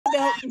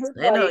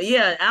They know,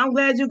 yeah, I'm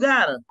glad you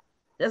got her.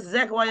 That's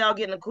exactly why y'all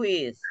getting a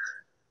quiz.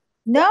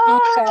 No.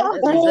 That's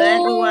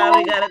exactly why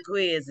we got a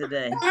quiz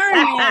today.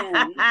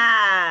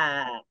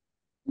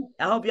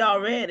 I hope y'all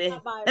ready.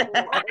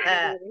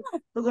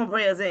 Who gonna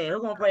pray us in?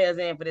 Who gonna pray us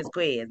in for this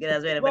quiz? Get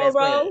us ready for this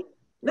quiz.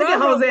 Look at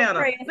Hosanna.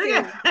 Look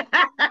at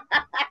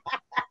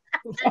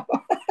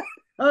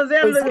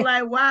Hosanna looking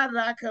like, why did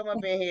I come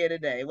up in here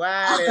today?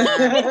 Why did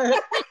I?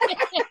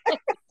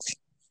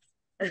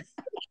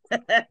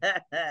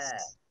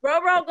 Bro,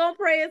 gonna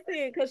pray us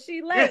in because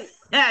she late.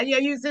 Yeah,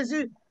 you since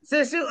you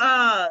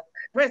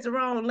press the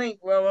wrong link,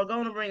 bro, we're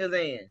gonna bring us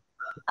in.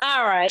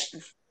 All right.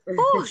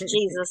 Oh,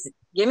 Jesus.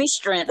 Give me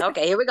strength.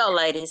 Okay, here we go,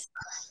 ladies.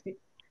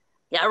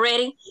 Y'all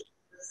ready?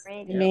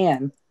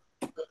 Amen.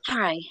 All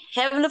right.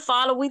 Heavenly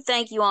Father, we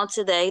thank you on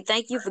today.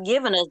 Thank you for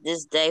giving us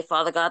this day,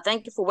 Father God.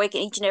 Thank you for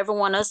waking each and every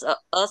one of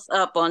us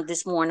up on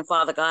this morning,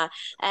 Father God.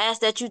 I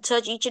ask that you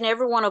touch each and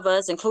every one of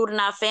us, including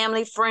our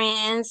family,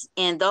 friends,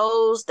 and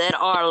those that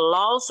are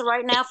lost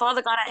right now.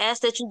 Father God, I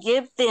ask that you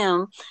give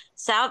them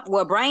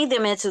bring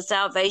them into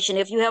salvation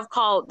if you have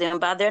called them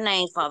by their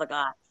names, Father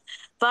God.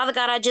 Father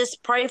God, I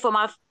just pray for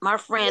my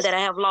friend that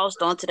I have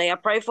lost on today. I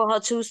pray for her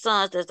 2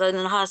 sons that's in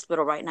the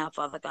hospital right now,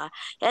 Father God.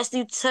 Ask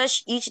you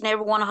touch each and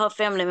every one of her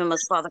family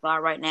members, Father God,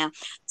 right now.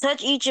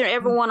 Touch each and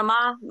every one of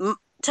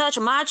touch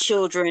my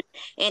children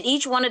and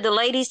each one of the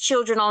ladies'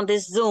 children on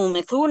this Zoom,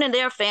 including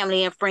their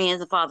family and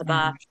friends, Father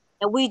God.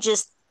 And we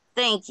just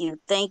thank you,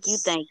 thank you,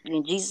 thank you.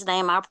 In Jesus'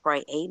 name I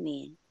pray.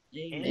 Amen.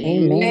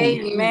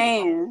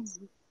 Amen.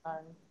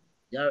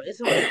 Y'all,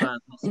 it's only 5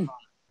 questions.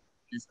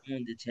 It's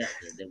on the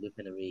chapter that we're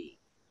gonna read.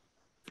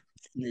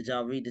 Did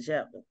y'all read the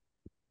chapter?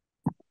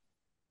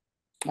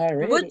 I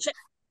read it.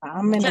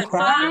 I'm in the Chapter 5?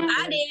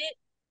 I did.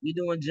 We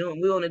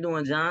only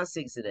doing John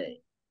 6 today.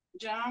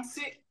 John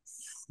 6.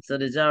 So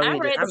did y'all read I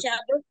read the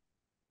chapter.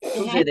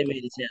 Who said they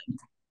read the chapter?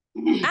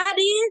 I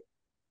did.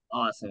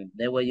 Awesome.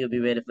 That way you'll be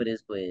ready for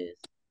this quiz.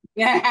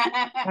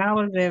 I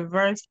was at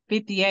verse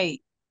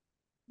 58.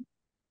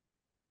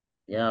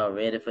 Y'all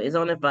ready for it's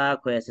only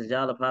 5 questions.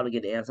 Y'all will probably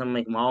get the answer. I'm gonna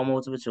make them all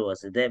multiple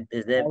choice. Is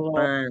that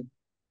fine?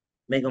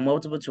 Make a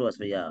multiple choice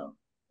for y'all.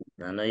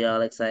 I know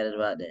y'all excited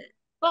about that.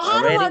 But y'all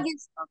how ready? do I get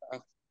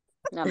okay?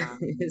 No.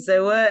 Say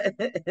what?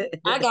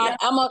 I got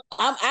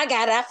I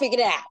got it. I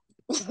figured it out.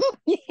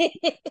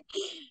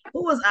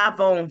 Who was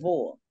iPhone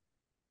 4?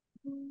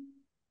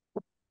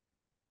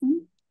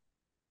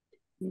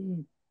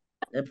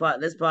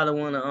 That's probably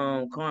one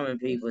of Carmen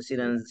people. She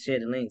done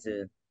shared the link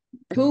to.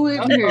 Who is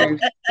here?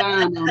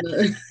 Sign on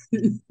the.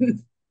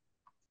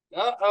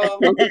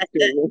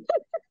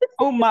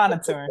 Who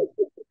monitoring?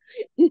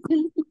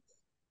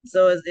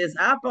 So is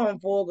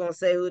iPhone 4 gonna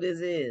say who this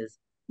is?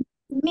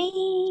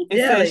 Me. It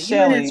says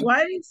Shelly. You in it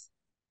twice?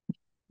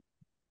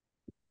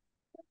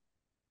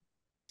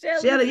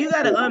 Shelly, you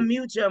gotta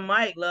unmute your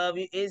mic, love.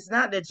 It's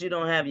not that you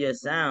don't have your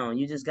sound.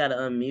 You just gotta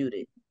unmute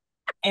it.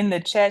 In the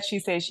chat, she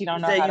says she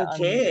don't know how to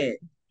unmute it.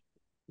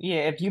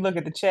 Yeah, if you look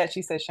at the chat,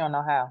 she says she don't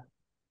know how.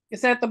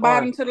 It's at the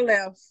bottom to the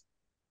left.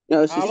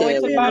 No, she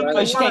said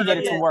but she can't get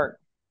it to work.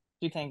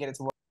 She can't get it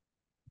to work.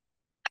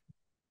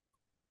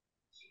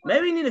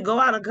 Maybe you need to go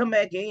out and come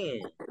back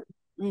in.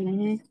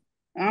 I'm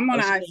on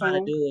an She might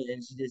iPhone. do it,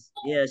 and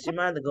she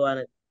might have to go out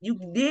and. You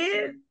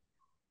did?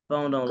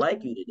 Phone don't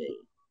like you today.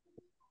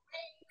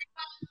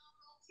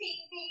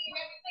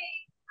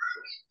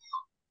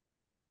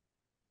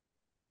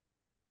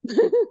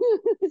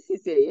 She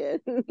said yes.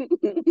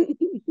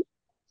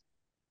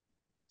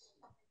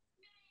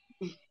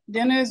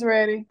 Dinner is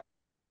ready.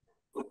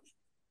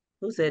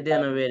 Who said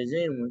dinner ready?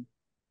 Genuine.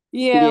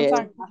 Yeah, I'm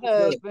talking to my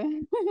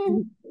husband.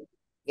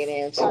 Get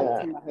in. Talking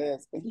to my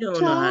husband. You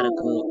don't know how to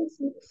cook.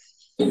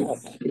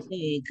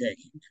 He ain't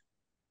cooking.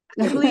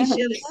 I believe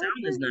Shelly's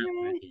sound is not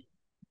working.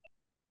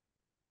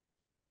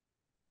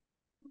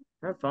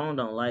 Her phone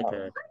don't like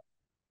her.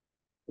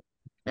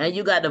 And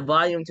you got the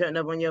volume turned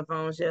up on your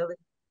phone, Shelly?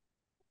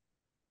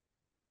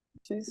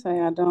 She say,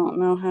 I don't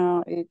know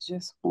how it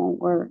just won't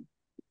work.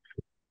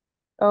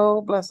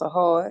 Oh, bless her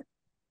heart.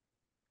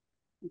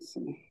 Let's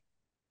see.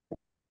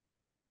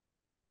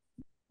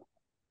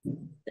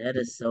 That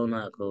is so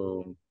not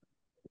cool.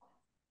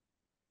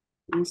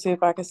 Let me see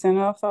if I can send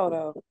her a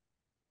photo.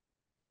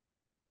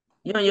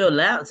 You on your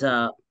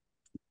laptop?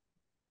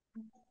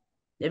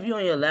 If you're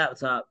on your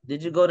laptop,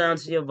 did you go down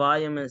to your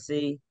volume and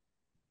see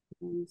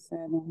if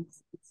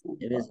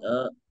it's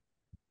up?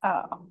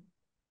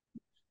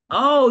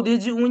 Oh,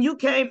 did you when you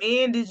came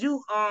in, did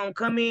you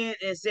come in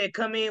and said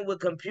come in with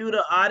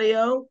computer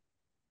audio?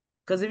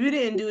 Because if you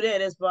didn't do that,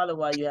 that's probably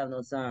why you have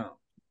no sound.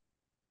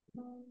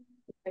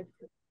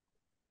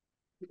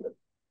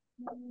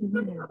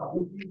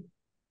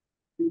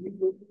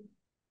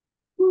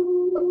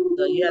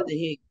 So you have to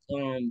hit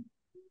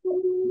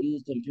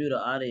use computer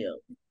audio.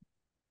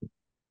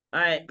 All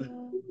right.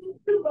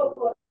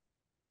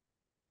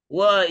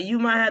 Well, you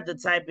might have to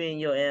type in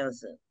your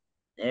answer.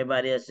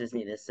 Everybody else just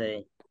need to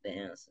say the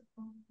answer.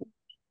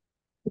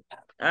 All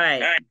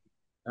right.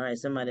 All right,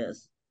 somebody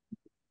else.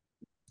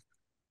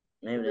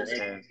 Maybe that's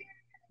her.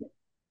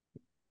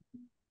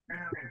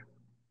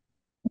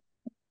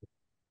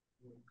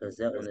 Because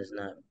that one is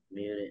not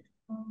muted.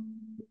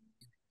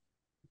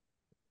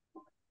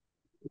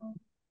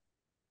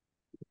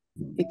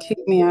 It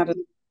kicked me out of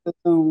the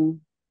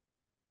Zoom.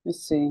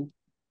 Let's see.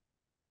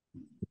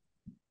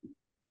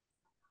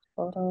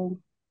 Photo.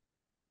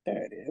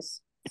 There it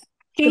is.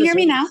 Can you hear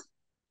me now?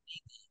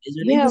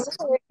 Yeah.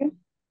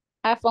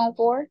 iPhone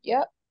 4.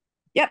 Yep.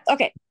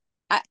 Okay.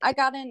 I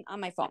got in on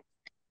my phone.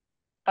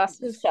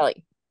 This is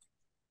Shelly.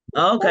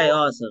 Okay,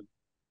 awesome.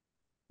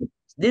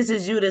 This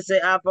is you that say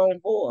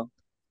iPhone 4.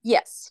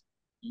 Yes.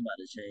 I'm about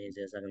to change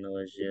this. I can know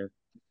it's you.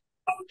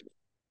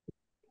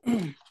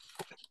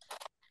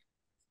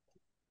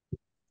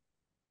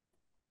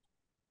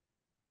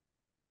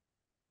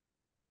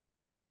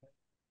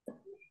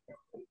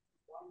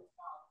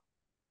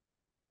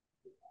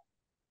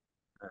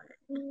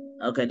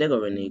 Okay, there go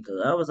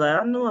Renika. I was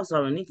like, I knew I saw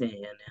Renika in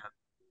here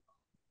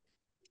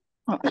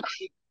now.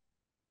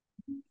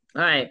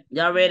 All right,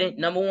 y'all ready?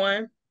 Number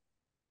 1.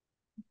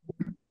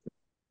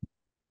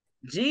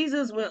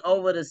 Jesus went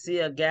over the Sea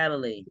of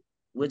Galilee,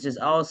 which is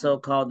also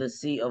called the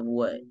Sea of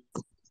what?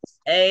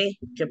 A,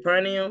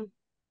 Capernaum.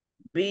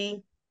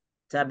 B,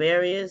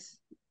 Tiberias.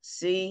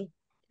 C,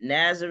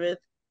 Nazareth.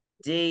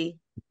 D,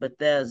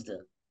 Bethesda.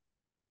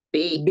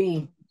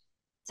 B.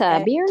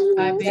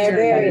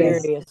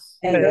 Tiberias.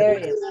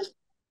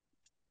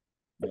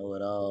 Know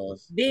it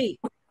alls. B.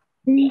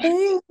 B.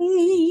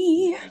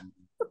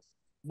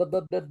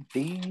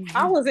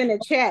 I was in the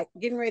chat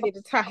getting ready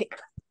to type.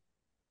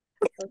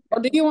 Or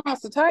do you want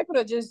us to type it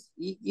or just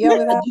yell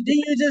it out? Did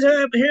you just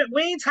hear?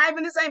 We ain't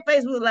typing. This ain't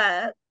Facebook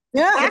Live.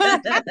 Yeah.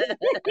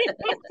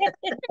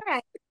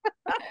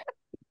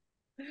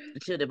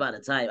 Should about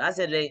to type. I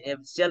said if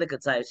Shelly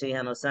could type, she ain't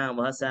had no sound,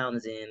 but her sound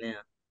is in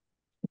now.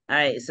 All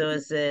right, so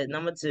it said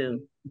number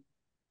 2.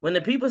 When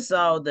the people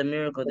saw the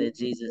miracle that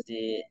Jesus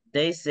did,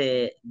 they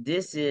said,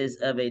 "This is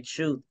of a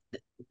truth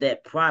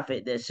that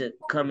prophet that should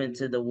come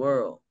into the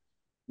world."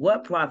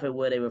 What prophet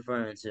were they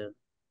referring to?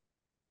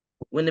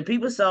 When the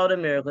people saw the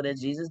miracle that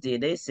Jesus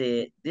did, they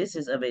said, "This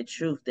is of a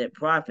truth that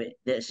prophet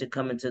that should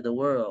come into the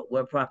world."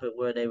 What prophet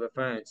were they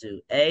referring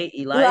to? A,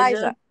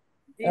 Elijah.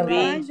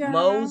 B,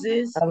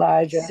 Moses.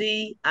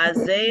 C,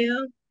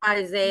 Isaiah.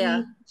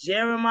 D,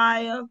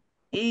 Jeremiah.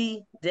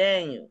 E,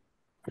 Daniel.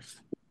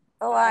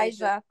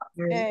 Elijah.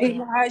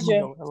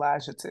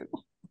 Elijah too.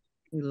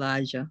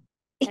 Elijah.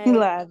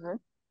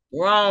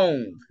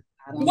 Wrong.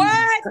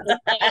 What?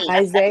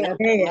 Isaiah.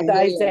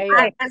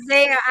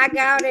 Isaiah, I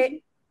got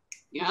it.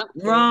 Yep.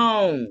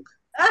 Wrong.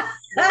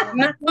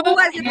 No, who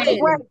was it?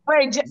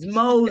 It's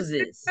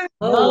Moses.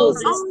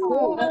 Moses.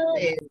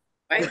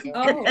 You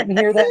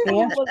hear that,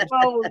 Dan?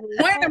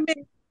 Wait a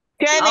minute.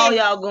 All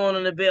y'all going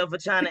on the bill for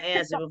trying to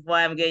answer before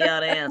I even gave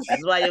y'all the answer.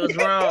 That's why it was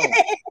wrong.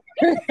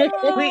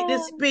 Quick to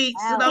speak,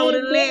 slow to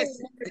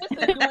listen.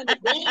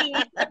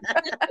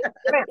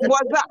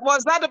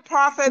 Was that the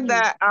prophet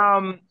that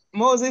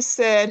Moses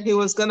said he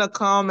was gonna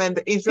come and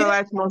the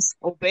Israelites must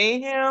obey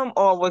him,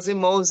 or was it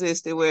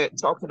Moses they were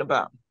talking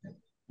about?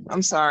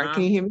 I'm sorry,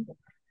 can you hear me?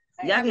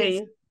 Yeah, I can hear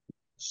you.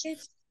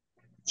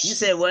 You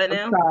said what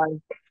now?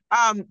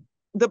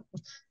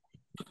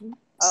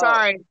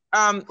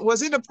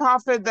 Was it the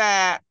prophet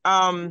that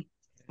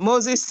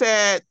Moses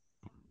said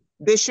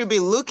they should be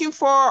looking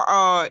for,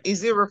 or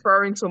is it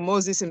referring to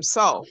Moses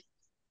himself?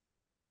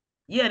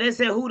 Yeah, they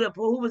said who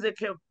was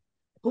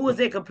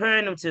they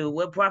comparing them to?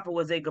 What prophet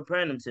was they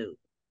comparing them to?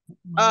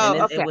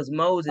 It was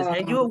Moses.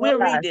 And we'll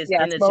read this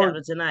in the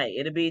chapter tonight.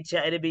 It'll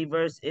be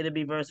verse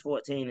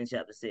 14 in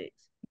chapter 6.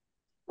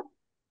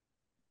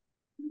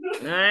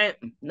 All right.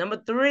 Number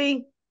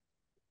 3.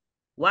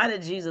 Why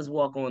did Jesus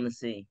walk on the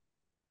sea?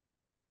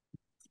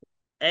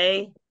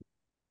 A,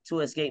 to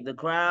escape the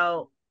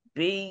crowd.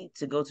 B,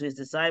 to go to his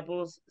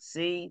disciples.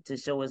 C, to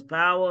show his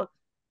power.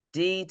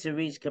 D, to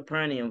reach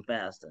Capernaum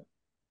faster.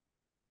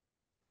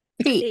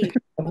 B.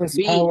 His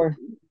B. power.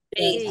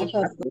 B.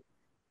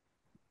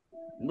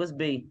 What's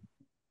B?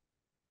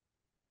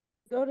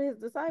 Go to his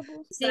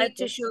disciples. C,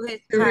 to show his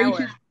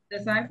power.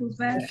 Disciples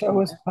fast. Show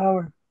his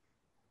power.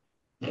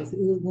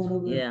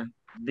 Yeah,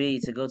 B,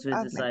 to go to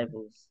his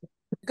disciples.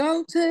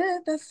 Go to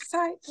the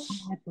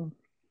disciples.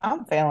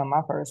 I'm failing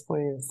my first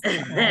quiz.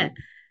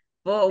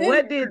 For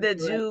what did the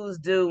Jews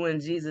do when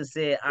Jesus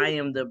said, "I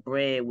am the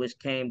bread which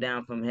came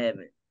down from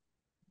heaven"?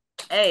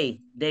 A,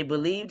 they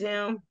believed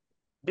him.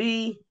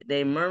 B,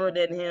 they murmured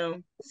at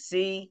him.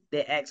 C,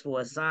 they asked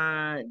for a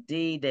sign.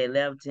 D, they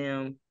left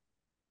him.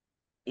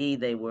 E,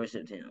 they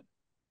worshipped him.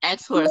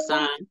 Ask for a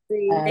sign.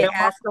 They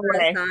asked for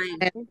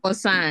a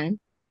sign.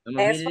 I'm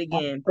going to read it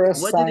again.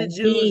 What did the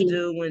Jews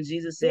do when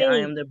Jesus said, "I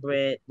am the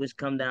bread which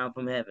come down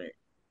from heaven"?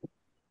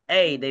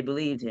 A, they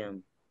believed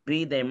him.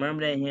 B, they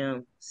murmured at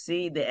him.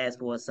 C, they asked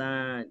for a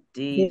sign.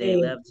 D, they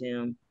left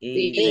him.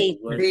 E, they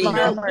worshipped him.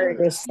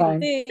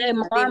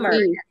 They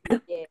murmured.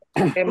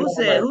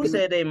 Who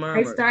said they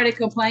murmured? They started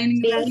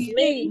complaining about him.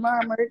 They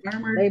murmured.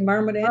 They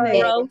murmured and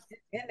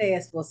they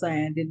asked for a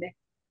sign, didn't they?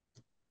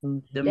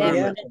 The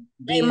murmur.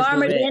 They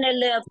murmured and they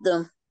left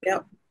them.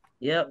 Yep.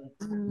 Yep.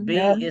 B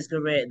is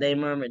correct. They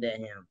murmured at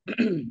him.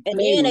 And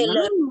then they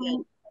left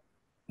him.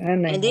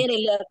 And then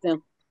they left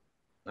him.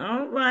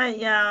 All right,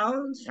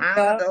 y'all.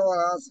 Trying to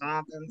do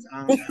something.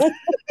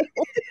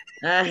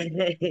 All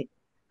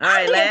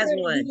right, last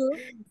one.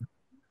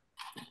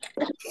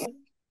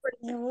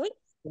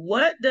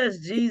 What does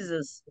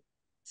Jesus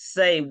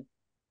say?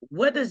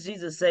 What does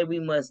Jesus say we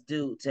must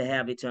do to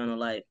have eternal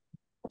life?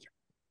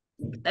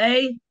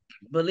 A,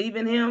 believe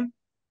in him.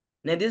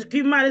 Now, this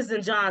keep in mind this is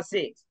in John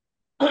 6.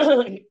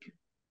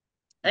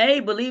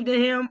 A, believed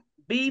in him.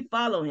 B,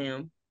 follow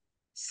him.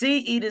 C,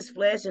 eat his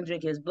flesh and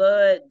drink his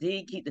blood.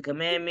 D, keep the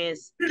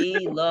commandments.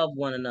 E, love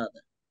one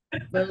another.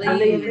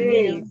 Believe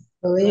in him.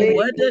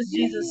 What does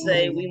Jesus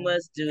say we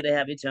must do to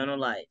have eternal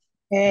life?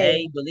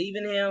 A, believe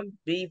in him.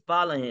 B,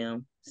 follow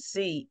him.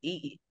 C,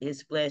 eat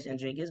his flesh and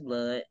drink his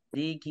blood.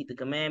 D, keep the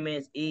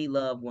commandments. E,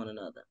 love one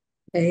another.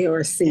 A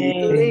or C.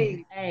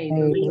 Believe.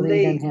 Believe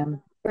in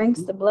him.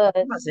 Drinks the blood.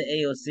 I said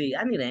A or C.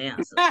 I need an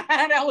answer.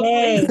 That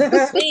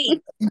was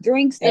C.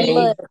 Drinks the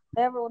blood.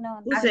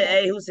 Everyone Who said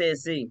A? Who said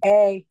C?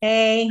 A.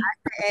 A.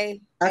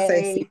 I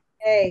say C.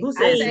 Who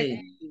said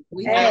C?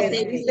 We say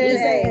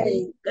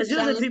Because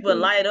usually people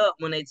light up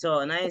when they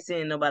talk, and I ain't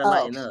seeing nobody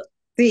lighting up.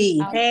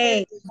 C.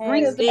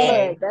 Drinks the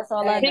blood. That's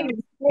all I know.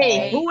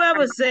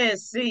 Whoever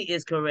says C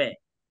is correct.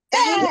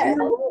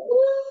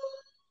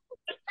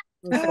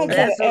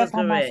 That's what's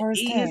correct.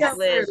 Eat his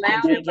flesh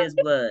and drink his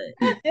blood.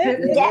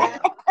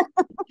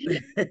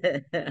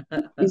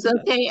 It's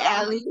okay,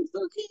 Allie. It's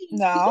okay.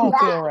 No, I don't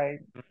feel right.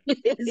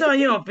 So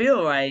you don't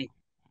feel right.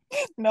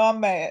 No, I'm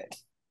mad.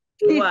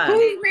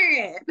 Why?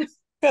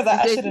 Because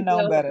I should have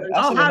known better.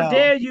 How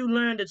dare you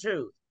learn the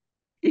truth?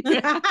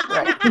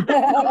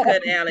 I'll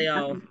cut Allie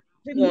off.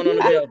 She's going on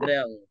the belt for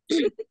that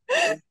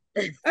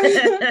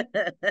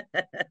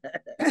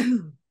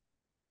one.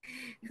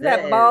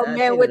 That bald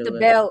man with the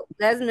belt.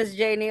 That's Miss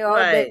Janie all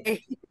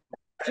day.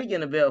 She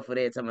getting a belt for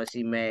that time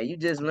she mad. You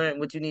just learned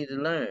what you need to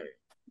learn.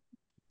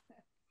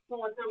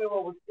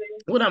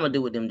 What I'm gonna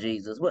do with them,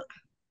 Jesus? What?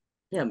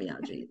 Help me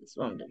out, Jesus.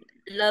 What I'm gonna do with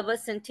them? Love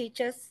us and teach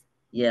us.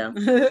 Yeah,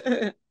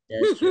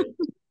 that's true.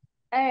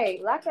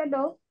 Hey, lock that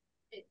door.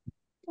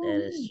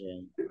 That is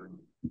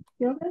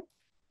true.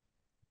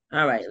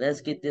 All right,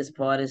 let's get this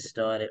party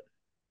started.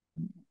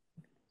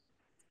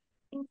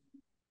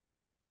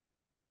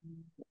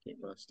 Get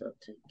my stuff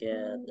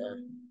together.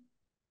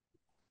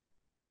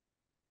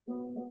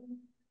 Can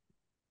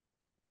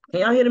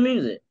y'all hear the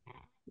music?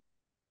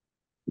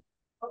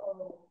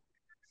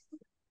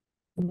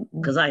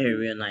 Because I hear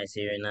real nice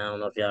here, and I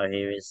don't know if y'all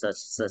hear it. Such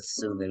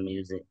soothing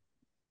music.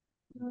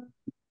 All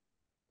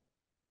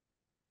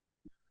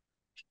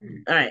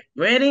right,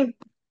 ready?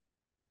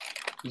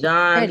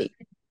 John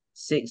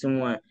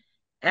 6:1.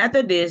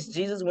 After this,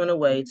 Jesus went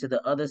away to the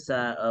other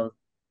side of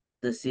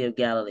the Sea of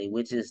Galilee,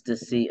 which is the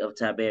Sea of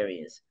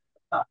Tiberias.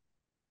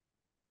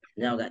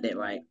 Y'all got that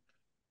right.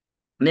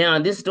 Now,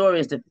 this story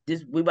is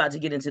we're about to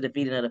get into the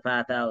feeding of the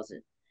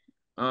 5,000.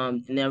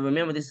 Now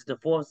remember, this is the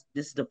fourth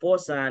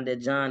sign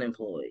that John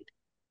employed,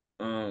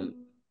 to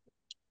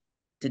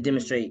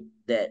demonstrate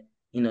that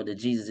that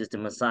Jesus is the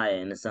Messiah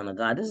and the Son of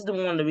God. This is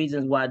one of the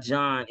reasons why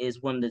John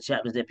is one of the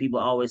chapters that people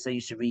always say you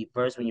should read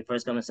first when you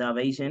first come to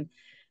salvation,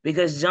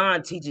 because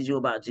John teaches you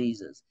about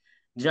Jesus.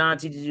 John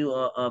teaches you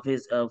of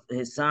his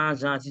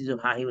signs. John teaches you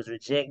how he was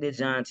rejected.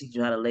 John teaches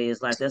you how to lay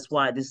his life. That's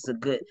why this is a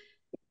good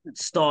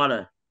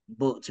starter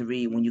book to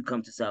read when you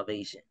come to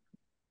salvation,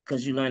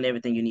 because you learn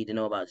everything you need to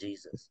know about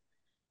Jesus.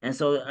 And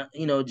so,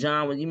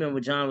 John was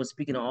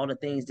speaking of all the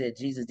things that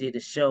Jesus did to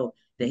show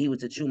that he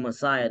was the true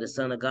Messiah, the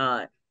Son of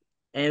God.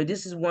 And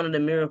this is one of the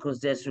miracles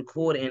that's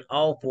recorded in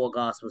all four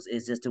Gospels.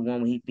 Is just the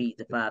one where he feed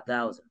the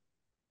 5,000.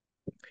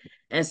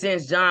 And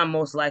since John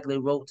most likely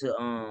wrote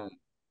to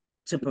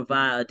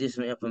provide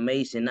additional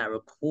information not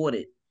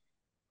recorded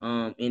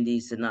in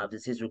these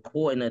synopses, his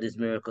recording of this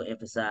miracle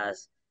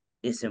emphasized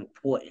its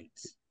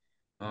importance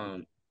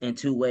in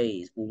two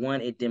ways.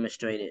 One, it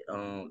demonstrated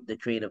the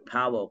creative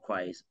power of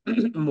Christ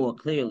more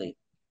clearly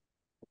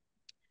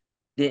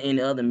than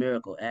any other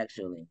miracle,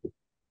 actually.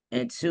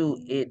 And two,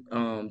 it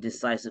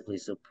decisively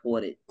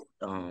supported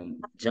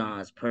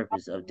John's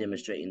purpose of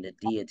demonstrating the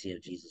deity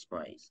of Jesus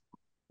Christ,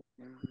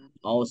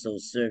 also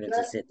serving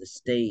to set the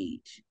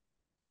stage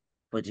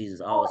for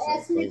Jesus also.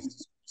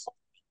 It's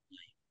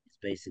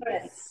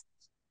basically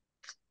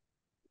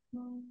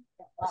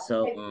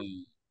so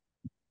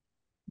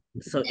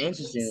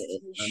interesting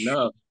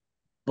enough,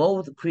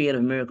 both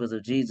creative miracles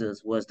of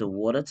Jesus was the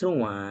water to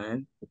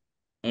wine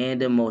and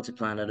the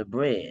multiplying of the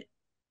bread,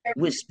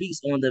 which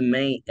speaks on the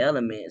main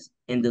elements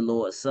in the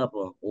Lord's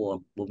Supper, or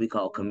what we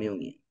call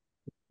communion.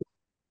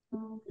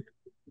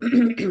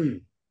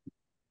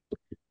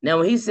 Now,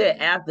 when he said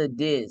after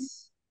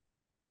this,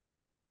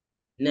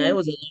 now it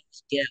was a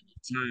large gap of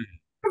time.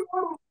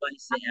 But he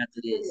said after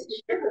this.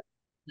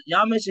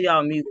 Y'all make sure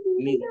y'all mute.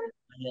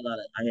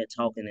 I hear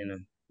talking in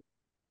the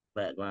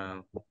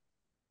background.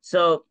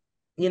 So,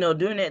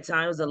 during that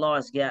time, it was a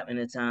large gap in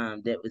the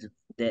time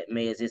that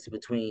may exist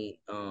between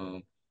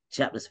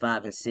chapters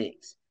 5 and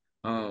 6.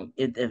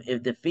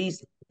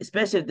 If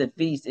especially if the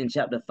feast in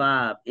chapter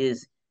 5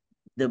 is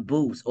the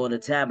booths or the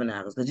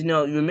tabernacles. Because, you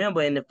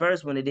remember in the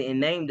first one, it didn't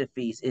name the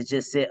feast. It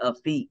just said a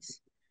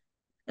feast.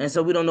 And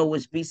so we don't know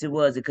which feast it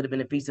was. It could have been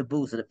the Feast of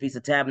Booths or the Feast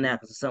of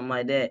Tabernacles or something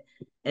like that.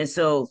 And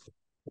so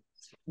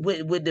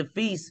with the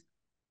Feast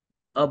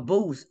of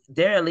Booths,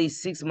 they're at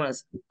least 6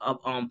 months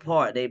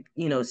apart. They,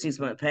 6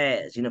 month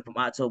pass, from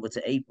October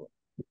to April.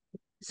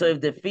 So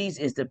if the feast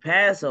is the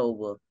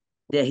Passover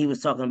that he was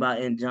talking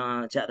about in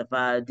John chapter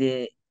 5,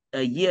 did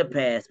a year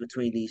pass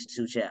between these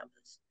two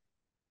chapters.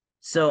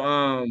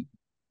 So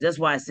that's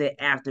why I said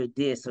after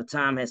this, so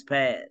time has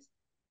passed.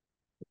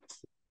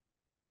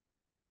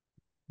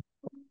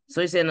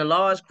 So he said, and a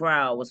large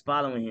crowd was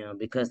following him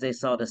because they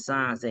saw the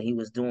signs that he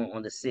was doing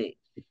on the sick.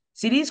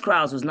 See, these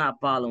crowds was not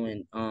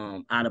following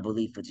out of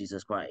belief for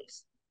Jesus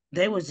Christ.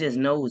 They was just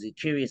nosy,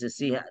 curious to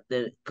see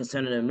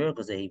concerning the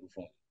miracles that he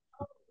performed.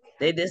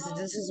 This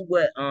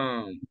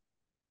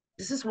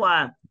is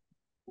why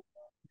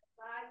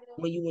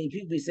when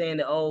people be saying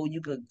that, oh, you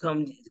could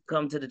come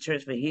to the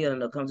church for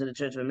healing or come to the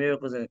church for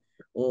miracles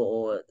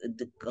or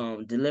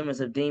deliverance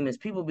of demons,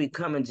 people be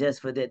coming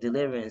just for that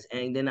deliverance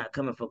and they're not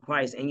coming for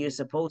Christ, and you're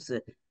supposed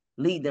to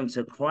lead them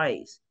to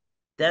Christ.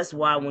 That's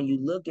why when you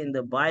look in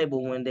the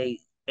Bible, when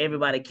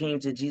everybody came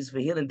to Jesus for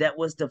healing, that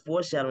was the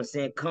foreshadowing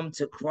saying, come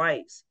to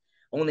Christ.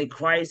 Only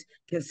Christ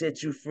can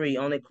set you free.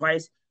 Only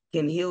Christ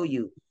can heal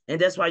you. And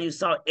that's why you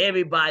saw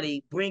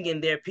everybody bringing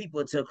their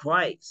people to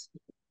Christ.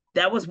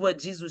 That was what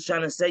Jesus was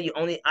trying to say.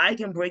 Only I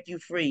can break you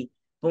free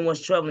from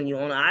what's troubling you.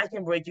 Only I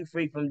can break you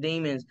free from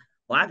demons,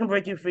 or I can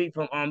break you free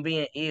from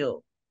being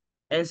ill.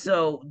 And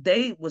so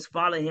they was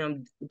following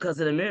him because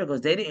of the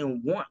miracles. They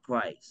didn't want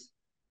Christ.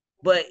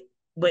 But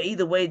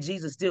either way,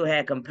 Jesus still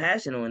had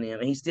compassion on them,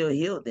 and he still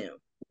healed them,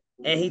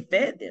 and he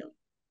fed them.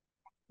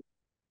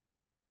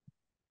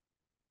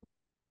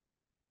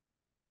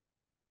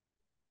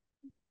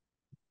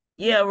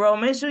 Yeah, Ro,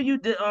 make sure you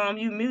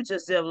mute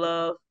yourself,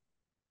 love.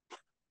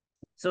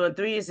 So in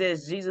 3, it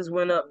says, Jesus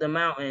went up the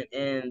mountain,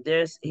 and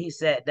he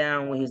sat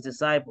down with his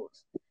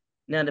disciples.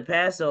 Now the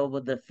Passover,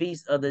 the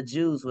feast of the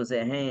Jews, was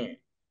at hand.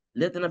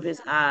 Lifting up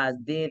his eyes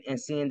then and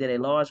seeing that a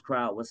large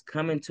crowd was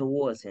coming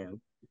towards him,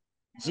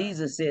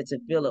 Jesus said to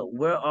Philip,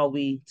 where are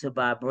we to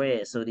buy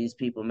bread so these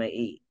people may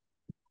eat?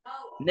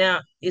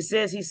 Now, it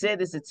says he said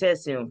this to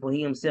test him, for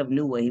he himself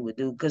knew what he would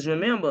do. Because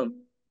remember,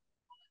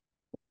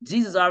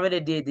 Jesus already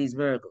did these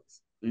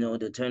miracles,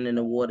 the turning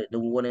the water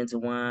into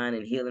wine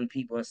and healing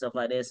people and stuff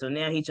like that. So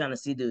now he's trying to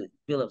see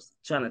Philip's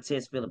trying to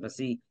test Philip and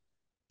see,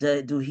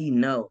 do he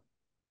know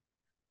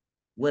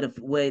where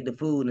the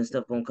food and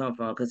stuff gonna come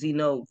from? Because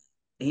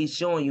he's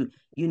showing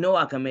you,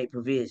 I can make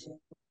provision.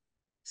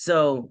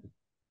 So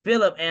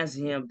Philip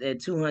answered him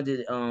that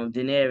 200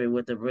 denarii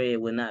worth of bread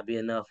would not be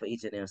enough for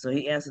each of them. So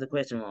he answered the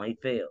question wrong. He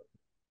failed.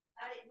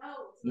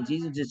 And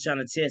Jesus just trying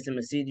to test him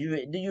and see,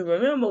 do you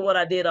remember what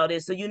I did all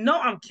this? So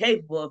I'm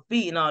capable of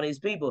feeding all these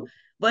people.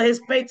 But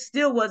his faith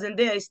still wasn't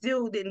there. He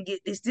still ain't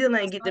get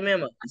the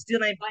memo. He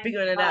still ain't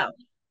figuring it out.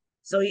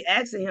 So he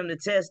asking him to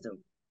test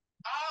him.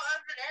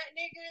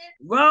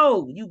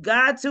 Bro, you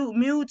got to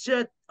mute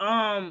your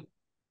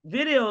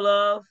video,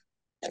 love.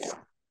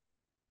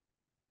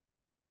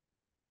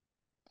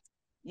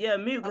 Yeah,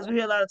 mute, because we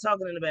hear a lot of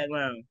talking in the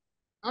background.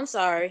 I'm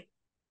sorry.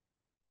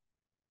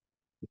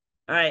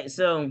 All right,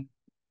 so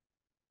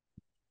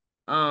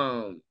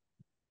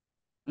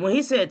when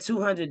he said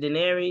 200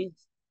 denarii,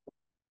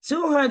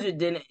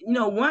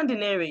 1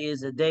 denarii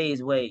is a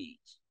day's wage,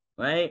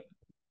 right?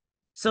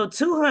 So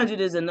 200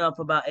 is enough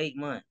for about 8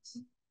 months.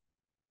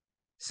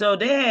 So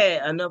they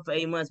had enough for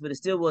 8 months, but it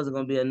still wasn't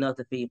going to be enough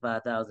to feed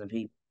 5,000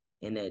 people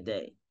in that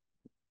day.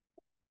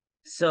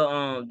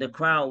 So the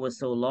crowd was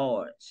so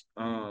large.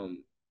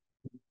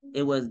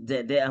 It was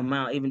that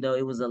amount, even though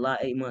it was a lot,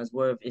 8 months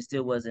worth, it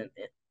still wasn't,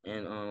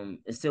 and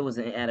it still was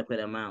an adequate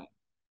amount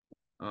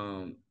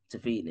to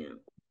feed them.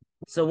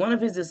 So one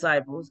of his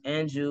disciples,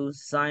 Andrew,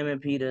 Simon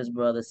Peter's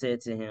brother,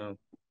 said to him,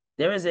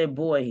 there is a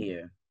boy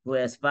here who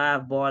has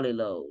 5 barley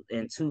loaves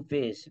and 2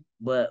 fish,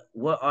 but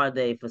what are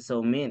they for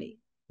so many?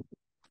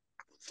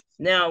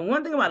 Now,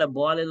 one thing about the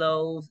barley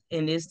loaves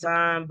in this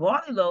time,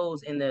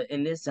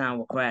 in this time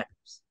were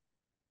crackers.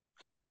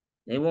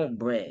 They weren't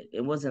bread.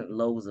 It wasn't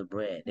loaves of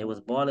bread. It was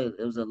barley.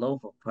 It was a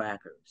loaf of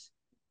crackers.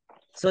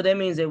 So that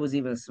means it was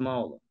even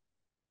smaller.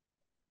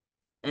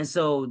 And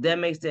so that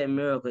makes that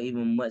miracle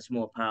even much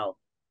more powerful.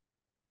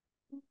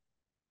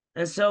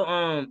 And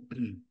so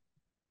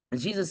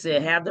Jesus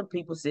said, have the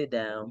people sit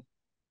down.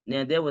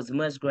 Now there was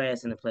much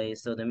grass in the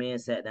place, so the men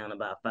sat down,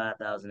 about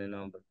 5,000 in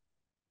number.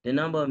 The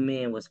number of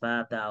men was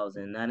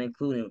 5,000, not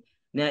including.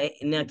 Now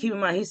keep in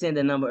mind, he's saying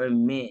the number of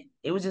men.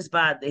 It was just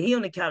 5. He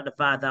only counted the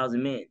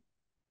 5,000 men.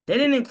 They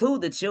didn't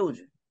include the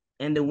children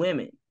and the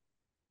women.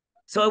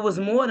 So it was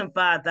more than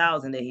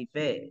 5,000 that he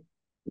fed.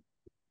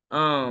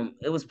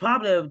 It was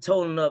probably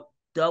totaling up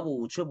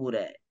double, triple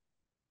that.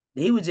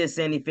 He was just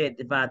saying he fed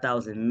the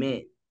 5,000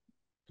 men.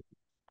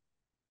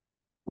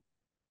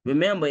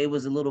 Remember, it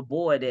was a little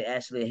boy that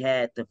actually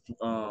had the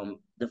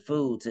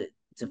food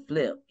to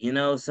flip,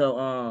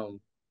 So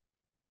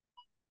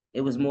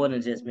It was more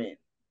than just men.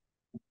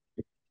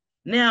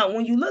 Now,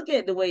 when you look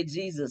at the way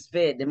Jesus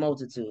fed the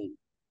multitude,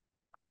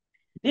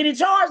 did he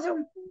charge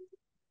them?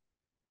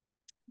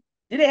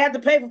 Did they have to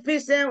pay for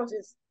fish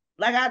sandwiches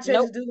like our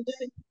churches do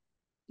today?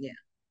 Yeah.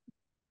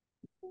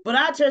 But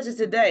our churches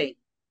today,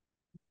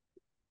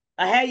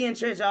 I had you in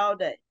church all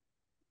day.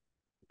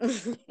 Or you're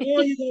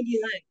gonna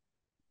be hungry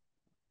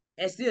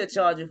and still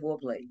charge you for a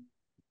plate.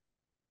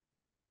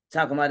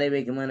 Talking about they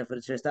making money for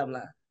the church. Stop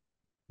lying.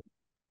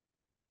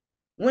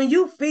 When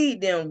you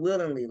feed them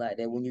willingly like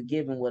that, when you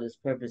give them what is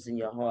purpose in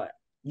your heart,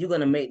 you're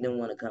gonna make them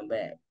want to come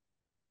back.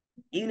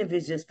 Even if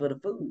it's just for the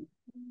food.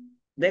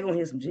 They're gonna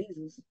hear some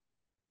Jesus.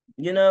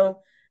 You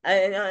know?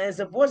 And it's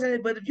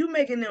unfortunate, but if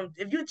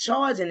you're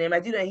charging them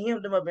like you done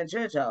hemmed them up in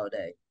church all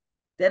day,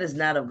 that is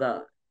not of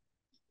God.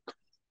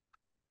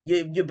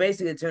 You're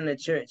basically turning the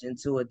church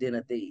into a den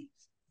of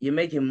thieves. You're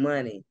making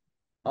money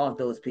off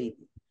those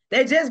people.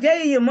 They just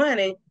gave you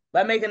money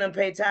by making them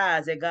pay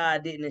tithes that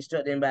God didn't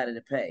instruct anybody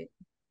to pay.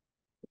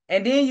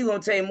 And then you're going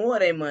to take more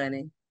of their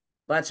money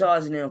by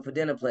charging them for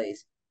dinner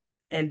plates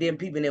and then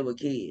people there with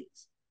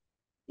kids.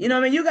 You know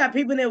what I mean? You got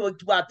people there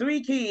with about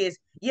 3 kids.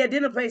 Yeah,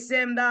 dinner plate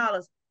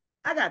 $7.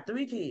 I got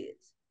 3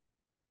 kids.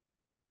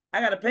 I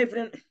got to pay for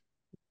them.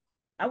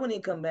 I wouldn't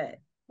even come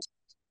back.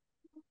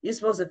 You're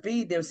supposed to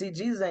feed them. See,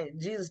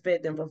 Jesus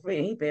fed them for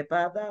free. He paid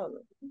 $5.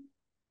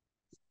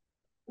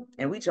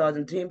 And we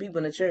charging 10 people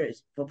in the church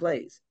for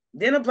plates.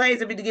 Dinner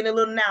plates, if we getting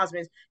little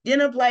announcements.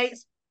 Dinner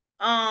plates,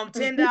 $10 a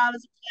plate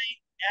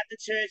after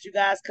church. You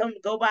guys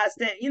go by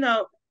stand,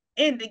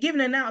 and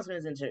giving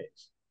announcements in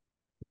church.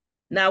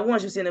 Now,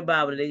 once you see in the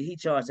Bible that he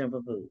charged them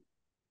for food.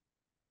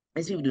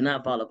 These people do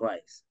not follow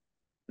Christ.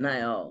 Not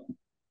at all.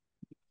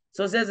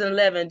 So it says in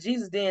 11,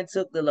 Jesus then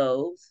took the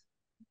loaves,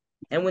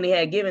 and when he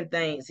had given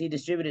thanks, he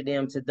distributed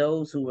them to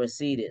those who were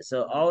seated.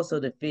 So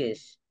also the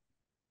fish,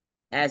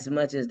 as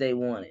much as they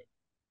wanted.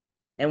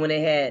 And when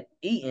they had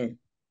eaten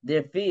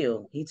their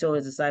fill, he told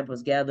his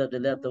disciples, gather up the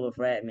leftover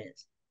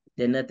fragments,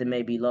 that nothing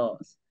may be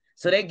lost.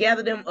 So they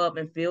gathered them up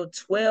and filled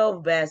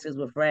 12 baskets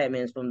with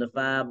fragments from the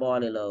 5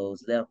 barley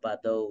loaves left by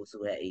those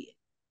who had eaten.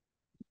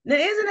 Now,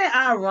 isn't it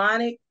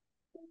ironic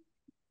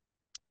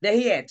that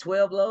he had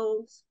 12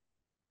 loaves,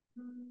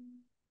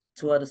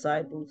 12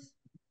 disciples,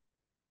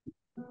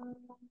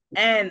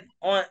 and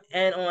on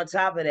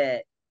top of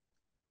that,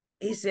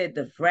 he said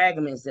the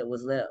fragments that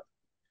was left.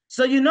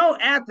 So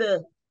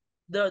after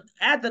the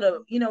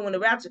when the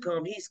rapture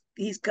comes,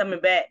 he's coming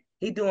back.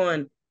 He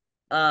doing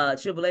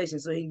tribulation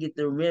so he can get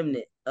the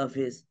remnant of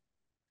his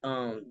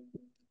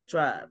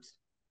tribes.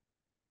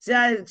 See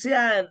how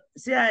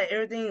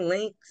everything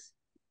links,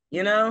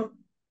 And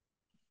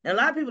a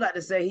lot of people like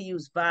to say he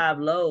used 5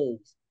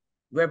 loaves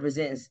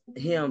represents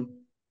him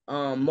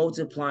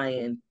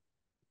multiplying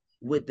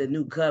with the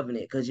new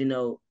covenant, because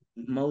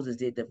Moses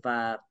did the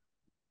 5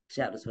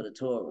 chapters for the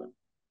Torah.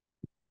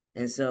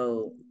 And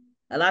so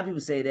a lot of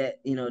people say that,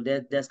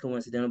 that's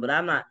coincidental, but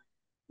I'm not,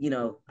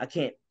 I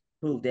can't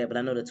prove that, but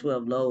I know the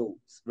 12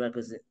 loaves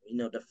represent,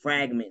 the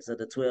fragments of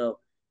the 12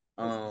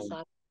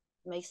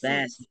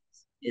 baskets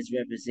is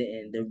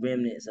representing the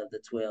remnants of the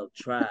 12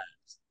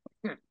 tribes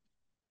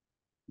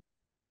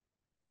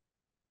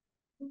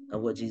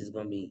of what Jesus is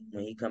going to be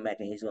when he come back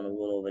and he's going to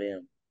rule over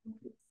them.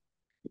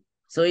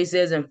 So he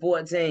says in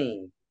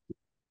 14,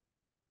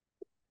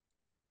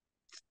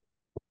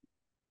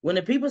 when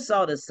the people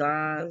saw the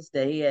signs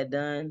that he had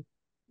done,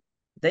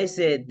 they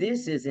said,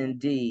 this is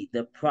indeed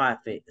the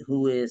prophet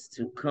who is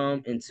to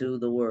come into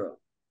the world.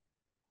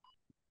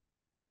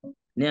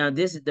 Now,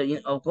 this is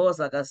of course,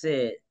 like I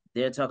said,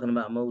 they're talking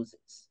about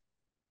Moses.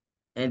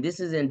 And this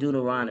is in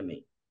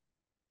Deuteronomy.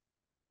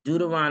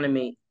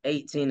 Deuteronomy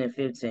 18 and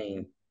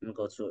 15. Let me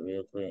go to it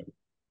real quick.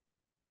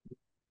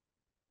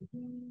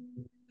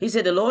 He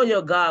said, the Lord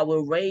your God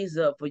will raise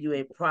up for you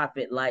a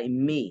prophet like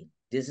me.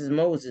 This is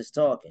Moses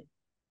talking.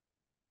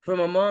 From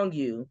among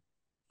you,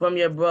 from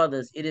your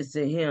brothers, it is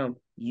to him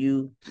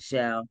you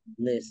shall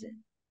listen.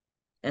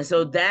 And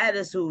so that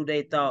is who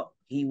they thought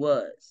he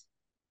was.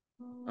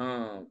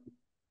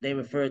 They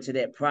referred to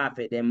that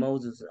prophet that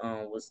Moses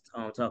was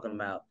talking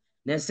about.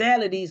 Now,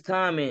 sadly, these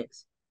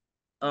comments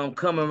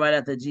coming right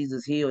after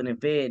Jesus healed and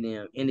fed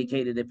them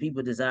indicated that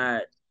people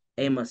desired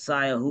a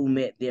Messiah who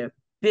met their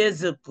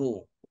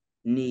physical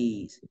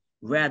needs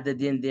rather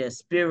than their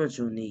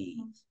spiritual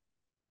needs.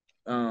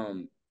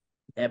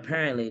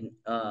 Apparently,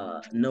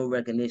 no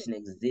recognition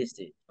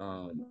existed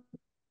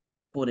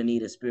for the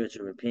need of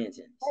spiritual repentance.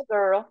 Hey,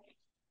 girl.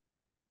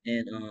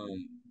 And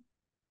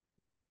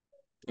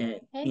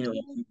for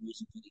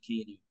the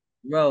kingdom.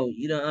 Bro,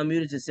 you done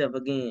unmuted yourself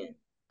again.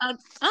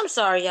 I'm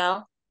sorry,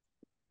 y'all.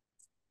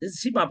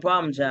 She my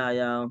problem child,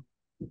 y'all.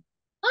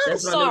 I'm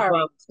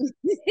sorry.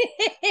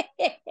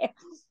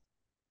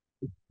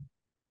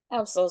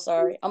 I'm so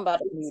sorry. I'm about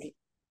to mute it.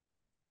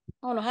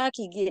 I don't know how I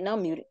keep getting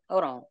unmuted.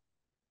 Hold on.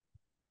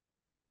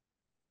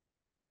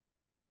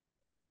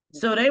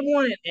 So they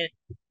wanted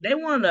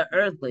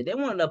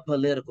a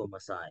political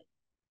Messiah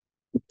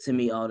to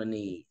meet all the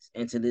needs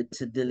and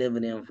to deliver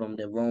them from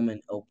the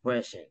Roman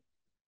oppression.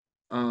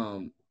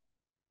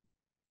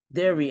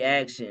 their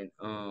reaction,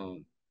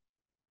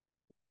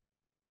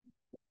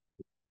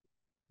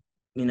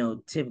 you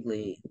know,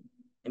 typically,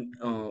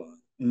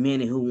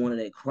 many who wanted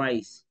a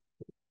Christ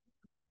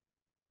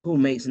who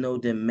makes no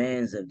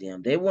demands of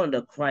them. They wanted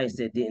a Christ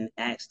that didn't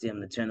ask them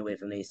to turn away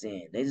from their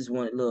sin. They just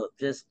wanted, look,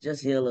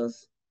 just heal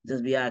us,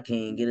 just be our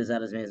king, get us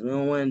out of this mess. We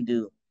don't want to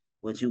do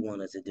what you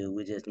want us to do.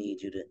 We just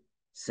need you to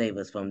save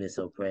us from this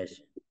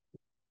oppression.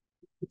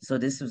 So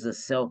this was a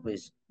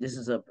selfish.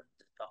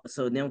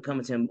 So them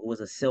coming to him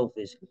was a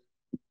selfish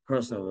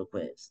personal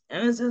request,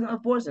 and it's just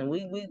unfortunate.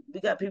 We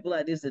got people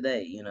like this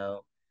today, you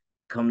know,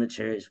 come to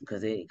church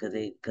because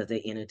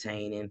they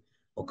entertaining,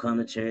 or come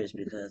to church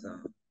because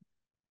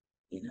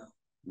you know,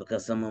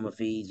 because some of them will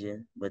feed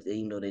you, but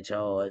you know they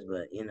charge.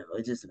 But you know,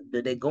 it's just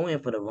they go in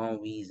for the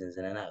wrong reasons,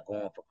 and they're not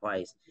going for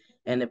Christ.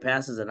 And the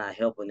pastors are not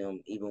helping them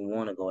even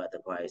want to go after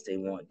Christ. They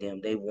want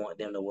them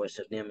to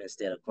worship them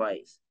instead of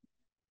Christ.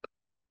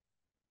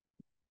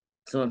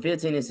 So in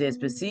 15 it says,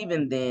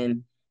 perceiving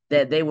then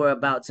that they were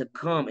about to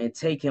come and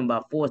take him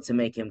by force to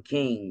make him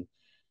king.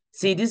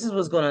 See, this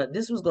was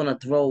gonna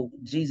throw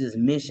Jesus'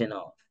 mission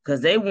off,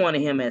 because they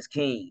wanted him as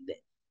king.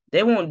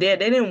 They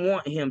didn't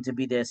want him to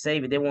be their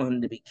savior. They want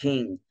him to be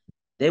king.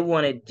 They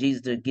wanted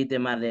Jesus to get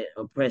them out of that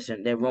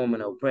oppression, that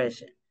Roman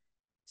oppression.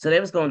 So they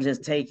was gonna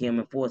just take him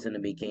and force him to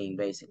be king,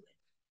 basically.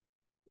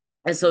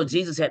 And so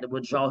Jesus had to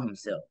withdraw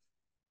himself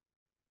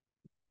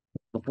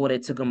before they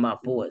took him by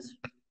force.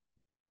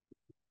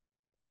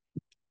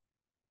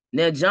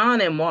 Now,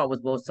 John and Mark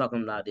was both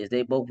talking about this.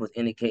 They both was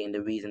indicating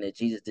the reason that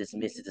Jesus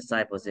dismissed his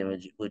disciples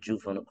and withdrew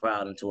from the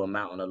crowd into a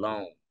mountain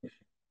alone.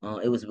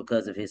 It was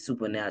because of his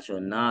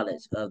supernatural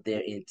knowledge of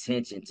their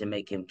intention to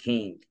make him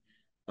king,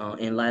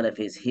 in light of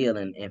his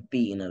healing and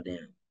feeding of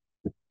them.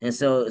 And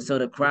so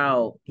the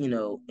crowd, you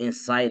know,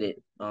 incited.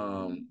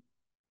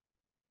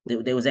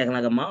 They was acting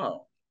like a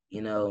mob.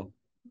 You know,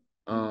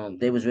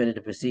 they was ready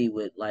to proceed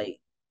with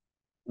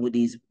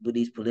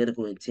these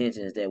political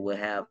intentions that would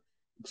have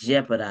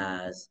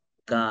jeopardized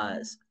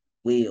God's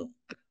will.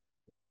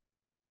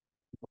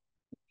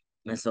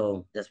 And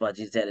so that's why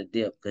Jesus had to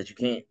dip, because you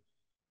can't,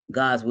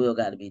 God's will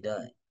got to be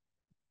done.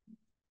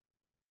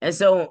 And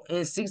so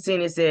in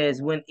 16 it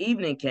says, when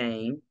evening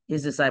came,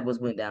 his disciples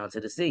went down to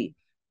the sea.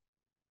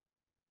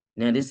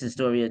 Now this is the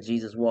story of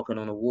Jesus walking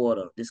on the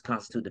water. This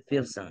constitutes the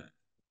fifth sign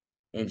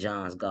in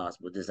John's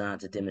gospel,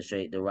 designed to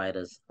demonstrate the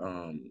writer's,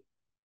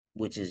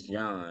 which is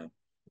John,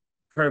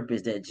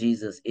 purpose that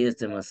Jesus is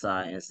the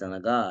Messiah and Son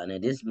of God.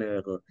 And this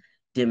miracle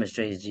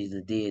demonstrates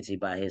Jesus' deity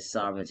by his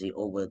sovereignty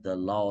over the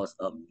laws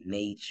of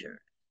nature,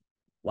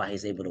 while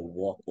he's able to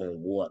walk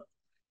on water.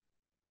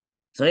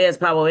 So he has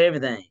power over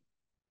everything.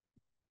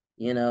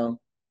 You know,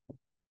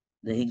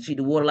 then he can treat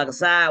the water like a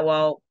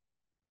sidewalk.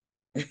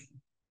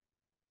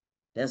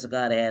 That's a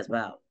God that has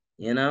power,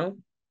 you know?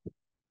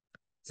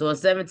 So in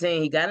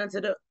 17, he got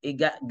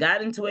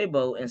into a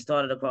boat and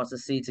started across the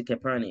sea to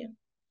Capernaum.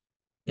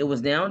 It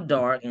was now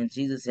dark, and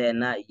Jesus had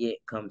not yet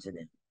come to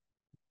them.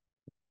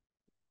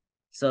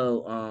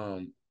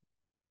 So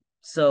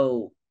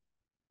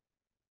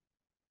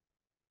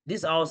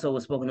this also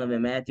was spoken of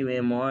in Matthew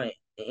and Mark,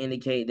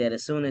 indicate that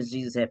as soon as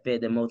Jesus had fed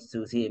the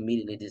multitudes, he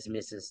immediately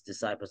dismissed his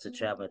disciples to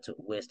travel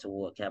west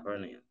toward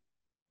Capernaum,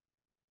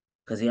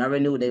 because he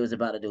already knew what they was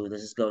about to do.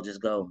 Let's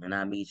just go, and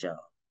I'll meet y'all.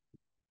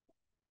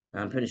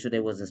 I'm pretty sure they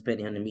wasn't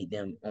expecting him to meet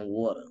them on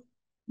water,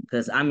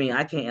 because I mean,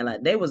 I can't,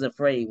 like, they was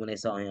afraid when they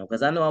saw him,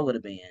 because I know I would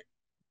have been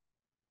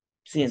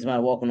seeing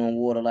somebody walking on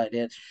water like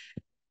that.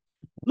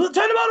 Look,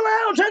 turn the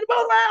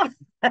boat around.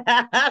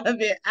 I'd have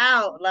been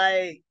out,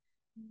 like,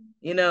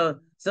 you know.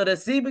 So the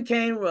sea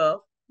became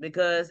rough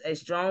because a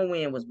strong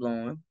wind was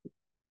blowing.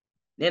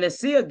 Then the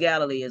Sea of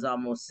Galilee is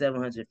almost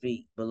 700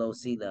 feet below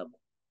sea level.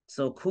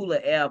 So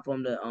cooler air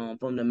from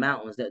the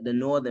mountains, the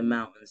northern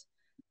mountains,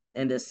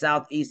 and the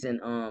southeastern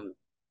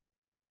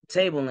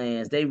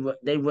tablelands, they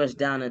rush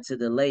down into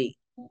the lake,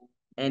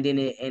 and then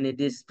it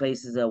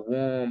displaces a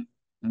warm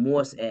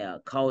moist air,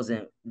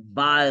 causing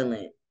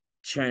violent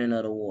churning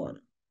of the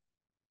water.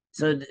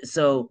 So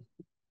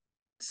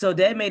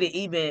that made it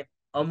even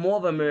more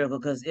of a miracle,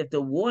 because if the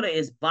water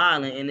is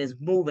violent and it's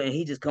moving,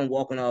 he just come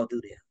walking all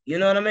through there. You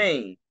know what I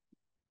mean?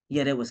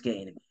 Yeah, that was scary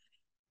anybody.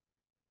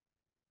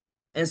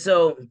 And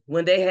so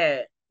when they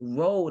had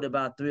rowed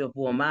about 3 or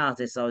 4 miles,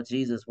 they saw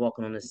Jesus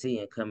walking on the sea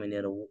and coming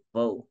near the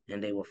boat,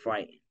 and they were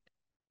frightened.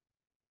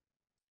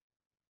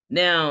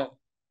 Now,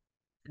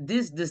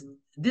 this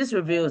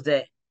reveals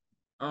that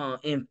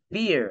in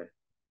fear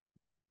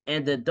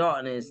and the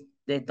darkness,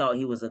 they thought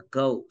he was a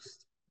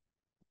ghost.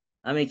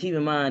 I mean, keep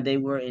in mind, they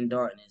were in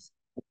darkness.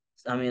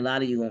 I mean, a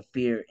lot of you gonna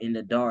fear in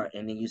the dark,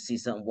 and then you see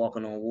something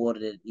walking on water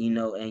that you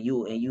know, and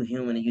you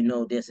human, and you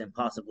know that's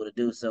impossible to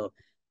do. So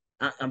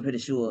I'm pretty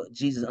sure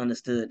Jesus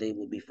understood they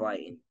would be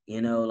frightened.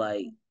 You know,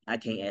 like, I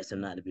can't ask them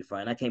not to be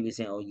frightened. I can't be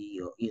saying, oh,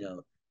 you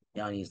know,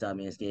 y'all need to stop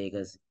being scared,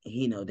 because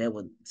he know that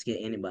would scare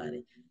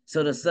anybody.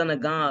 So the Son of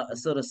God,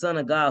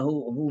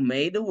 who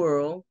made the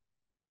world,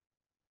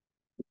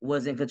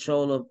 was in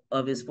control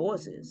of his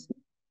forces.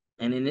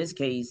 And in this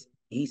case,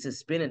 he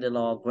suspended the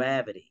law of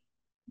gravity.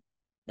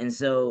 And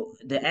so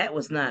the act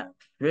was not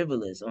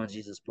frivolous on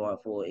Jesus'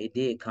 part, for it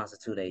did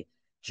constitute a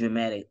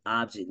dramatic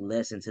object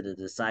lesson to the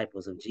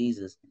disciples of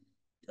Jesus,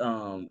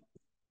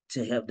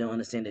 to help them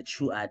understand the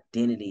true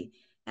identity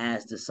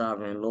as the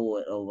sovereign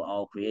Lord over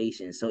all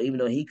creation. So even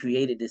though he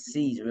created the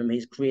seas, remember,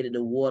 he's created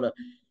the water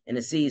and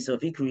the seas. So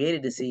if he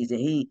created the seas, then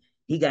he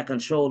got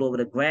control over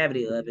the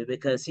gravity of it,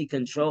 because he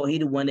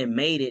the one that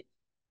made it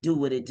do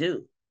what it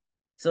do.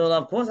 So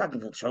of course I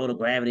can control the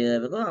gravity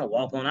of it. Go on,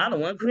 walk on. I'm the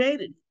one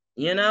created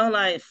it,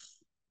 like.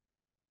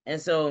 And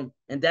so,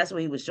 and that's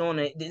what he was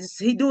showing.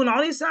 He doing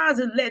all these signs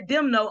to let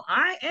them know,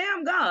 I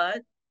am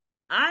God.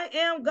 I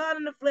am God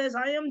in the flesh.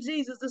 I am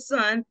Jesus, the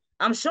Son.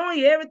 I'm showing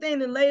you everything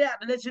to lay out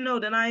to let you know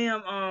that I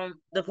am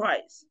the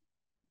Christ.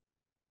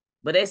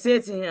 But they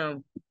said to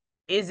him,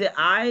 is it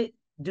I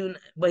do?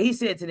 But he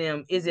said to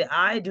them, is it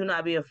I? Do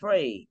not be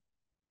afraid.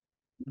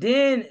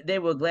 Then they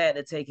were glad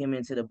to take him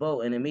into the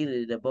boat, and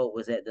immediately the boat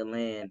was at the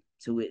land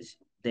to which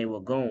they were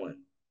going.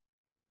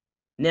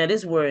 Now,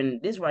 this right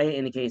here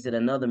indicates that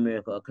another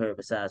miracle occurred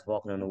besides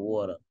walking on the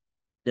water.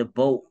 The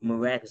boat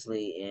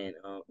miraculously and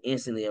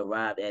instantly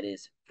arrived at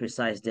its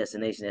precise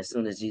destination as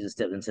soon as Jesus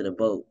stepped into the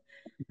boat.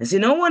 And see,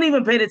 no one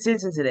even paid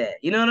attention to that.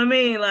 You know what I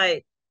mean?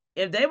 Like,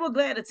 if they were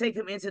glad to take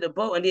him into the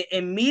boat, and then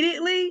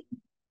immediately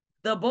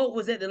the boat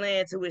was at the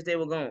land to which they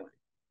were going.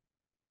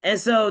 And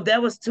so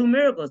that was two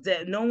miracles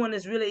that no one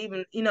is really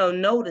even,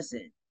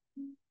 noticing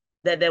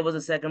that there was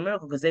a second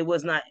miracle, because they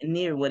was not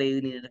near where they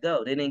needed to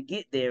go. They didn't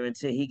get there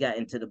until he got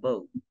into the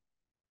boat.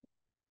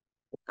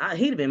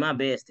 He'd have been my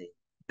bestie.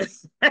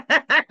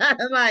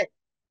 Like,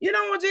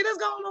 what Jesus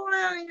going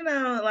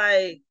on,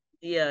 like,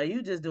 yeah,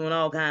 you just doing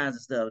all kinds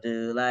of stuff,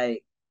 dude.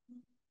 Like,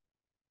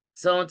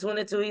 so in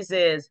 22, he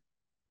says,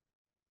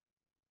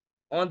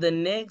 on the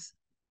next,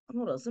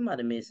 hold on,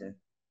 somebody missing.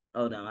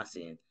 Oh, no, I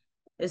see him.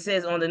 It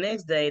says, on the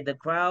next day, the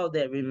crowd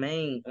that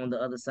remained on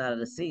the other side of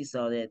the sea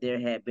saw that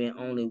there had been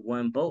only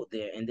one boat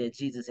there, and that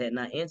Jesus had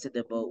not entered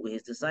the boat with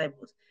his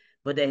disciples,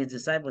 but that his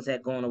disciples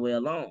had gone away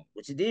alone,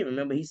 which he did.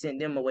 Remember, he sent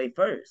them away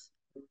first.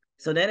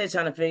 So then they're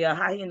trying to figure out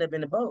how he ended up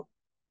in the boat,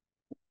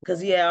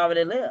 because he had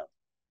already left,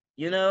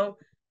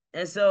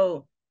 And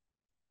so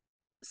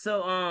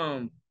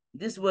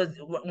this was,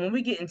 when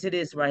we get into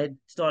this right here,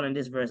 starting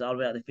this verse all the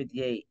way out to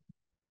 58,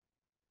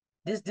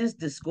 this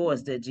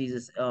discourse that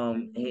Jesus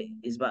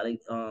is about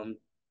to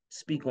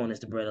speak on is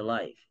the bread of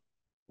life.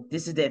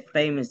 This is that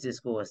famous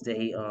discourse that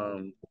he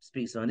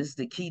speaks on. This is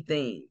the key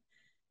theme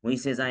when he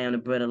says, I am the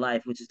bread of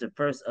life, which is the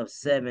first of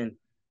 7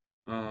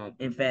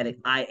 emphatic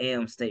I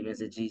am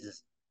statements that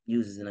Jesus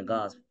uses in the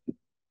gospel.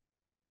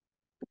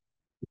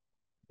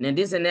 Now,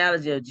 this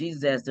analogy of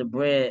Jesus as the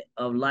bread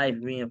of life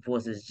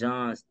reinforces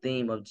John's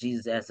theme of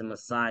Jesus as the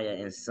Messiah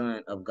and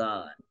Son of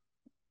God.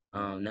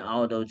 Now,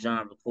 although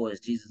John records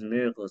Jesus'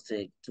 miracles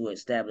to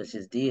establish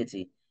his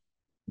deity,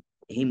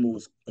 he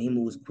moves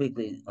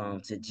quickly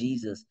to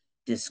Jesus'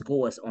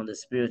 discourse on the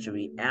spiritual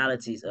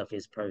realities of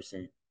his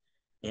person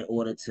in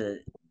order to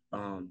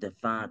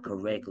define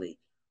correctly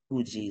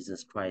who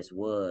Jesus Christ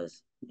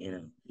was,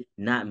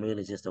 not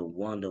merely just a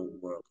wonder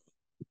worker,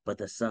 but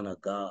the Son of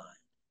God,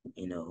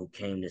 who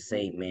came to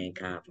save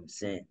mankind from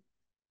sin.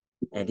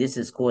 And this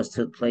discourse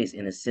took place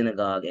in a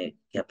synagogue at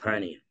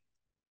Capernaum.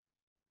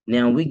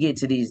 Now we get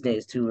to these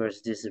next two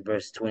verses. This is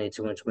verse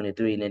 22 and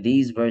 23. Now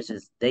these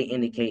verses, they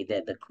indicate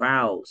that the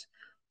crowds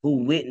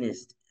who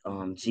witnessed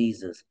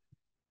Jesus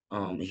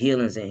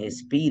healings and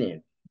his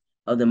feeding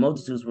of the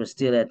multitudes were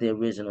still at the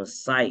original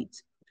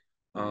site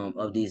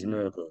of these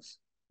miracles,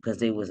 because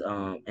they was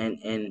out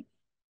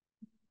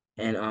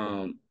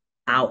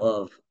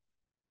of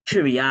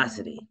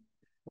curiosity,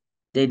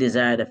 they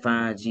desired to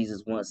find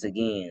Jesus once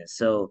again.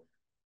 So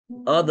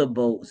other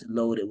boats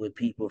loaded with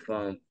people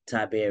from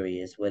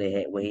Tiberias, where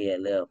he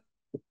had left,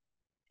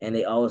 and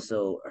they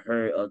also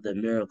heard of the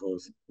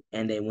miracles,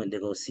 and they went to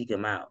go seek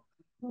him out.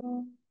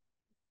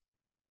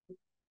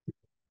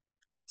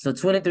 So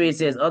 23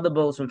 says, other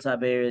boats from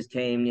Tiberias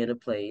came near the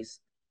place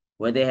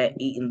where they had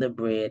eaten the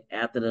bread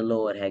after the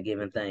Lord had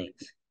given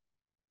thanks.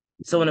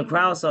 So when the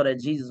crowd saw that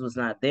Jesus was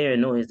not there,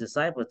 nor his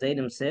disciples, they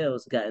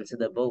themselves got into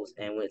the boats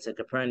and went to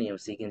Capernaum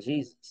seeking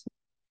Jesus.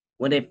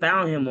 When they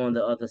found him on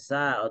the other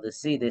side of the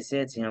sea, they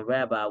said to him,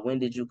 Rabbi, when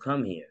did you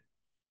come here?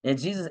 And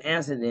Jesus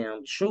answered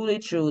them, truly,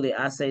 truly,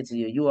 I say to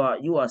you,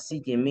 you are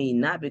seeking me,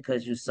 not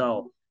because you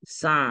saw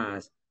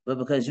signs, but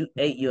because you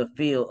ate your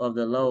fill of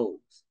the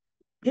loaves.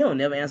 He don't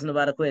never answer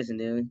nobody question,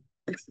 dude.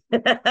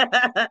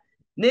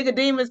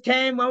 Nicodemus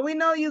came, well, we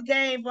know you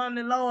came from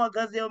the Lord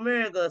because of your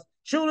miracles.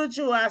 Truly,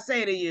 true, I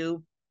say to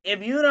you,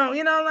 if you don't,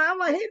 I'm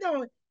like,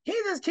 he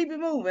just keep it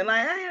moving.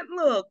 Like, hey,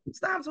 look,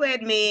 stop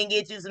sweating me and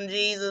get you some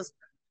Jesus.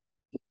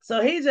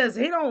 So he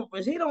don't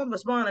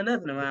respond to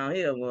nothing around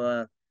here,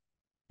 boy.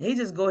 He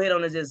just go ahead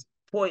on and just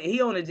point. He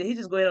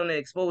just go ahead on and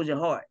expose your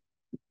heart.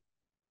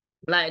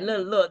 Like,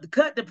 look,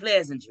 cut the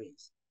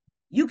pleasantries.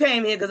 You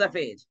came here because I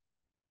fed you.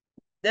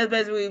 That's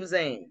basically what he was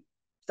saying.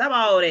 Stop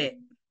all that.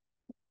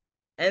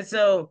 And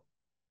so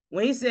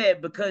when he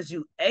said, because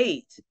you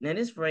ate, now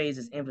this phrase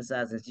is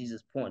emphasizing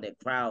Jesus' point that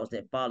crowds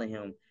that follow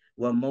him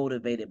were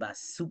motivated by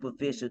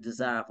superficial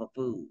desire for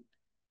food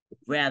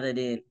rather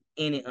than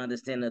any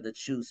understanding of the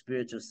true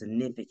spiritual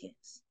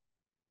significance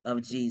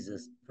of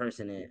Jesus'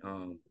 person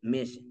and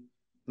mission.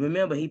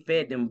 Remember, he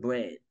fed them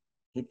bread.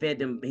 He fed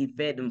them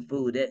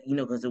food. That, you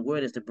know, because the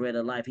word is the bread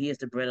of life. He is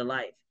the bread of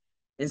life.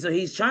 And so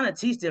he's trying to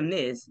teach them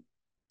this.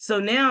 So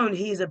now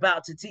he's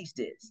about to teach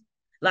this.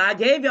 Like, I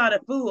gave y'all the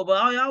food, but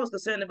all y'all was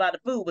concerned about the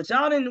food, but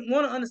y'all didn't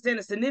want to understand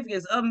the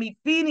significance of me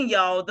feeding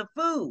y'all the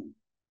food,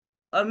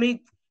 of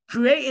me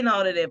creating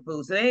all of that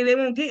food. So they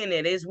won't get in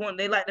there.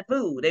 They like the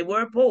food. They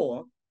were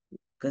poor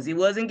because he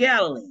was in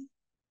Galilee.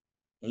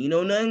 And you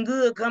know, nothing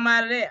good come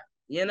out of there.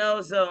 You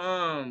know,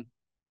 so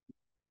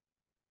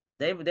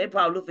they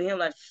probably look for him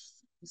like,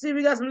 see if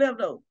we got some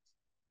leftovers.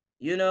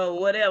 You know,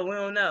 whatever, we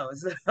don't know.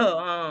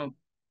 So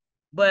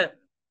but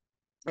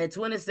in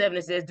 27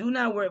 it says, do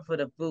not work for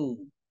the food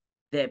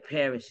that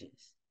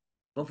perishes,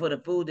 but for the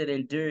food that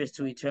endures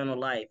to eternal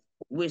life,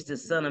 which the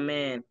Son of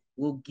Man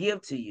will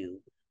give to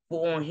you.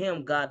 For on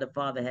him God the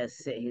Father has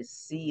set his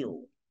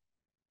seal.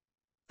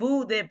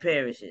 Food that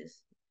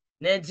perishes.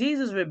 Now,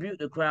 Jesus rebuked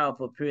the crowd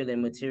for purely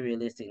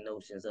materialistic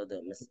notions of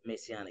the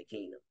Messianic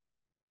kingdom.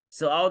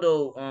 So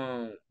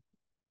although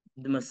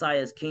the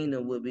Messiah's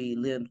kingdom would be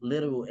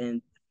literal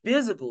and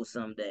physical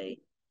someday,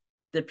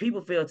 the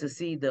people failed to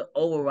see the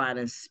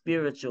overriding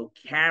spiritual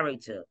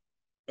character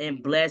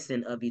and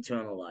blessing of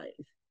eternal life.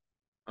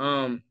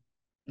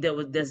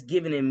 That's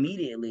given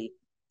immediately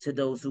to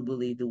those who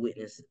believe the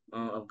witness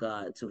of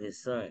God to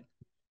his Son.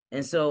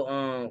 And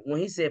so when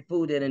he said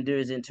food that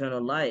endures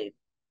eternal life,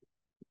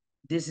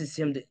 this is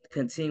him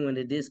continuing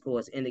the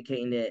discourse,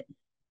 indicating that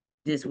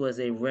this was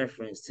a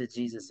reference to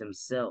Jesus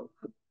himself.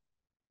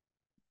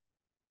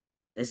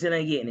 They still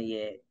ain't getting it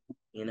yet.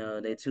 You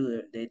know, they're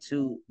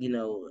too, you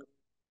know,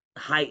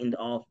 heightened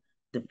off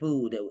the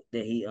food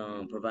that he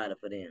provided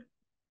for them.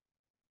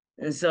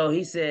 And so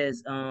he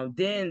says,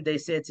 then they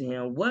said to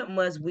him, what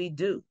must we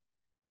do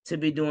to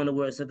be doing the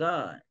works of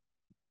God?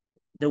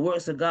 The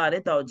works of God, they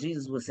thought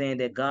Jesus was saying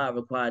that God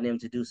required them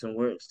to do some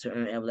works to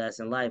earn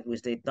everlasting life,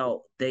 which they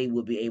thought they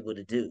would be able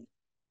to do.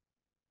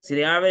 See,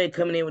 they already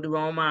coming in with the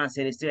wrong mindset.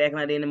 They still acting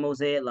like they're in the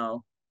Mosaic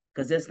law,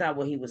 because that's not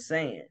what he was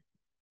saying.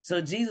 So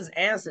Jesus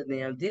answered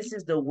them, this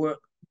is the work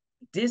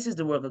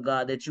of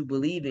God, that you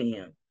believe in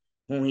him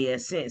whom he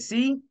has sent.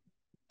 See,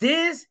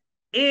 this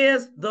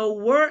is the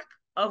work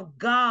of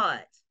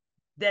God,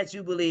 that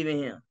you believe in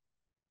him.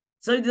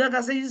 So like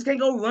I said, you just can't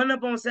go run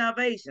up on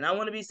salvation. I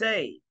want to be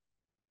saved.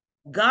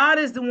 God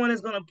is the one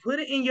that's going to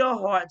put it in your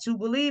heart to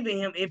believe in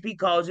him if he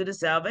calls you to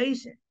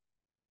salvation.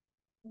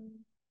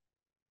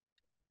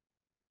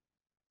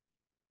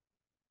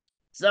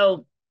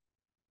 So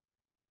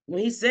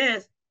when he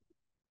says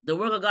the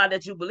work of God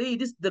that you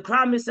believe, the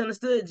crowd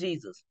misunderstood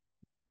Jesus.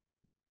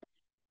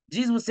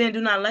 Jesus was saying,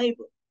 do not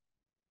labor.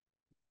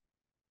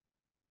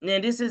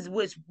 And this is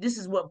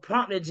what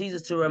prompted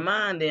Jesus to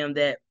remind them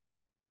that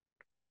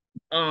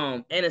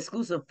an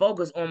exclusive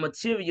focus on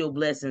material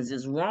blessings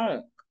is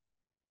wrong.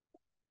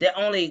 That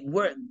only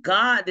work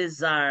God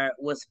desired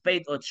was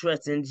faith or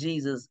trust in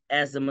Jesus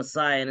as the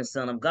Messiah and the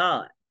Son of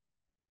God.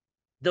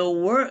 The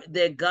work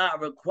that God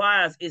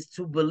requires is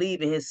to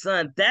believe in his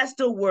Son. That's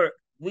the work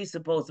we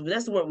supposed to do.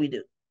 That's the work we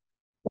do.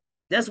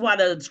 That's why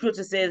the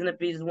scripture says in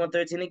Ephesians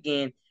 1:13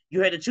 again,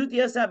 you heard the truth of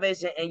your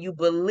salvation and you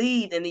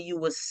believed, and then you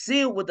were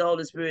sealed with the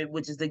Holy Spirit,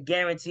 which is the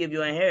guarantee of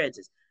your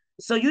inheritance.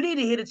 So you need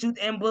to hear the truth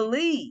and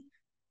believe.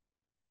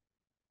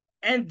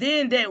 And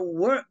then that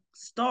work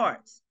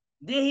starts.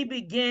 Then he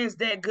begins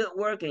that good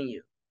work in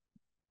you.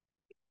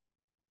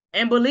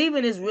 And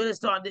believing is really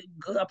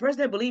a person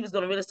that believes is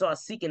going to really start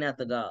seeking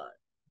after God.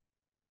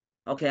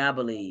 Okay, I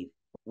believe.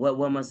 What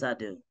must I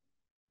do?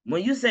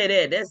 When you say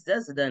that,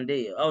 that's a done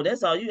deal. Oh,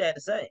 that's all you had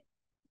to say.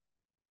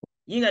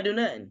 You ain't got to do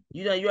nothing.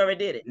 You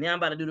already did it. Now I'm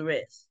about to do the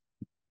rest.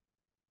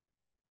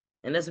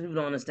 And that's what people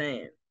don't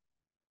understand.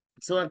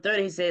 So in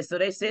 30, he says, so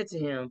they said to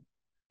him,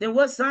 then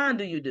what sign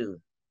do you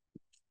do?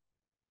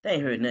 They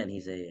ain't heard nothing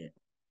he said.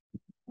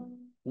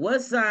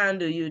 What sign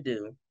do you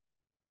do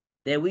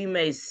that we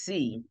may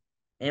see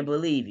and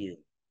believe you?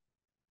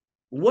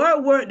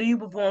 What work do you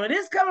perform? And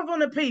this coming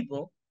from the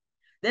people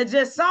that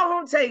just saw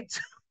him take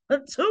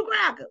two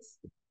crackers,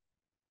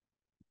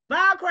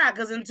 5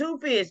 crackers and 2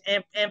 fish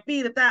and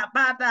feed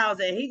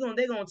 5,000. And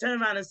they're gonna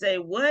turn around and say,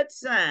 what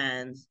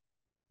signs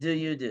do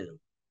you do?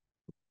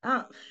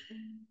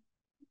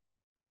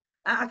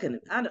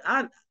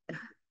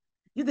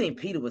 You think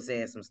Peter was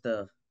saying some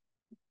stuff?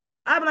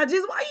 I'd be like,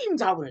 Jesus, why are you even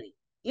talking to me?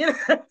 You know,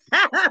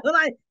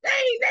 like they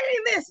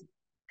ain't listen.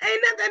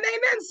 Ain't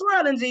nothing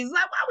swirling, Jesus.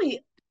 Like, why we here?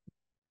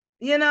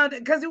 You know,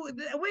 because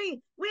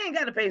we ain't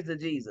got the pace of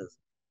Jesus.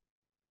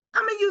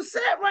 I mean, you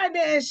sat right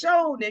there and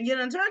showed them. You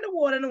done turned the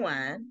water into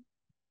wine.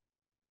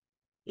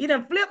 You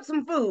done flipped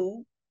some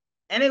food,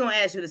 and they're gonna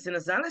ask you to send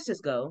a sign. Let's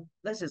just go.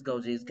 Let's just go,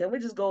 Jesus. Can we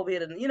just go over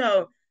here to, you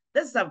know,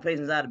 that's the type of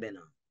patience I'd have been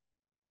on.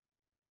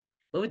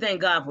 But we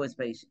thank God for his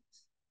patience.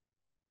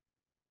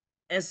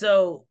 And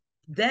so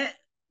that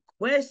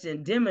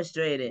question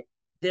demonstrated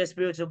their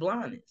spiritual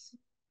blindness.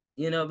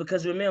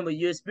 because remember,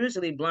 you're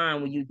spiritually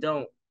blind when you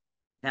don't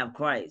have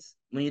Christ,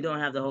 when you don't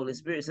have the Holy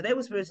Spirit. So they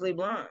were spiritually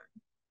blind.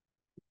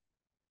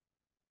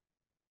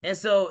 And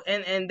so,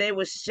 and they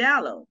were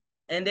shallow,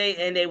 and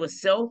they were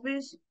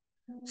selfish.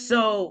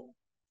 So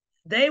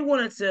they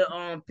wanted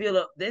to fill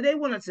up. They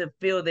wanted to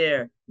fill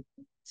their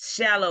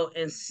shallow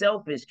and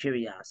selfish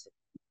curiosity.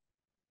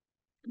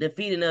 The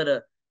feeding of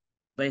the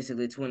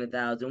basically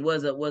 20,000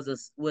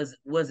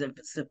 wasn't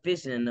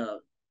sufficient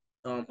enough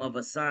of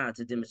a sign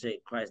to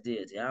demonstrate Christ's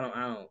deity. I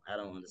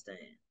don't understand.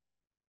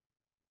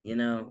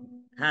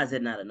 How is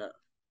that not enough?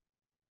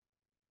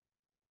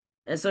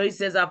 And so he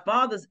says, our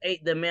fathers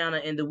ate the manna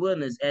in the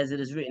wilderness, as it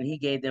is written, he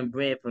gave them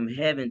bread from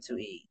heaven to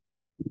eat.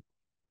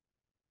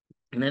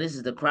 Now, this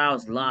is the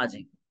crowd's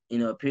logic.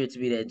 Appeared to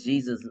be that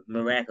Jesus'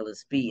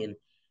 miraculous feeding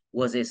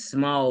was a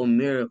small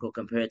miracle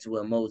compared to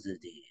what Moses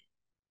did.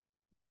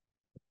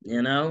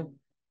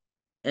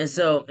 And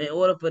so in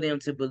order for them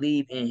to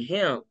believe in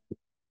him,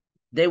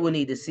 they would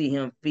need to see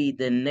him feed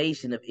the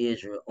nation of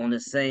Israel on the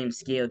same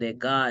scale that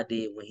God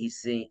did when he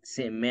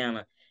sent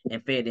manna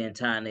and fed the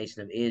entire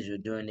nation of Israel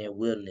during their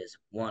wilderness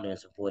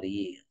wanderings for 40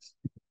 years.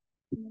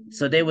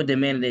 So they were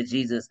demanding that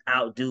Jesus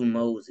outdo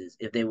Moses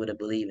if they were to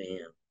believe in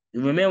him.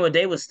 Remember,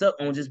 they were stuck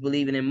on just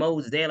believing in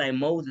Moses. They're like,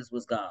 Moses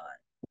was God.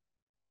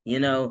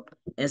 And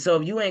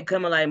so if you ain't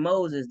coming like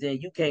Moses, then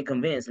you can't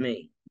convince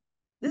me.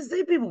 These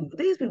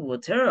people were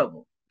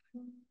terrible.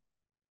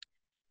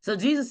 So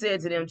Jesus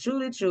said to them,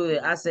 truly, truly,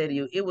 I say to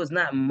you, it was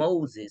not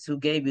Moses who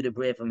gave you the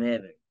bread from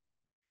heaven,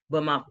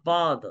 but my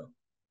Father.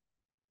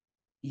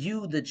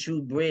 You the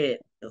true bread.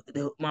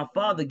 My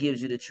Father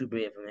gives you the true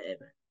bread from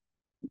heaven.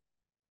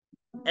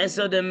 And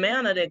so the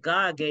manna that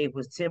God gave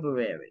was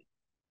temporary,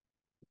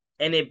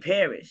 and it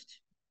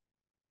perished.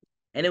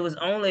 And it was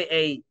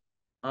only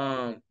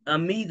a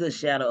meager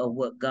shadow of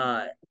what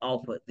God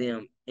offered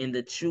them in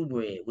the true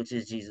bread, which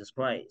is Jesus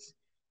Christ.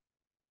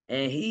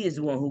 And he is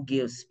the one who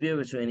gives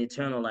spiritual and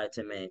eternal life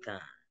to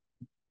mankind.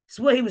 It's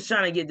what he was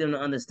trying to get them to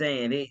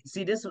understand.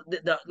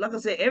 Like I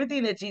said,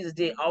 everything that Jesus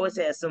did always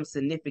had some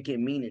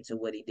significant meaning to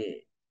what he did,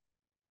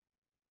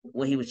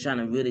 what he was trying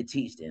to really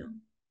teach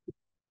them.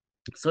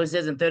 So he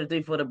says in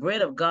 33, for the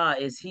bread of God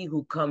is he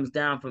who comes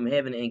down from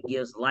heaven and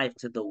gives life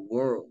to the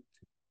world.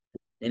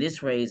 And this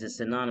phrase is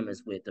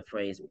synonymous with the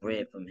phrase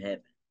bread from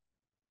heaven.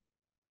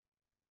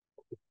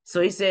 So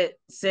he said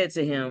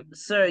to him,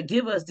 sir,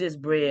 give us this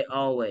bread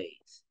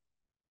always.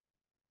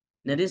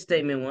 Now, this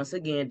statement once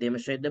again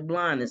demonstrated the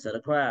blindness of the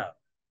crowd.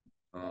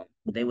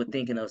 They were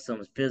thinking of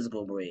some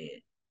physical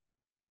bread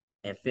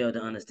and failed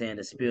to understand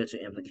the spiritual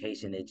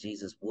implication that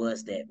Jesus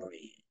was that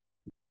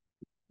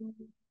bread.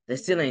 They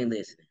still ain't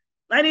listening.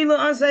 Like these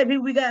little unsaved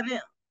people we got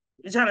now.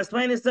 You're trying to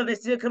explain this stuff, they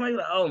still come out, you're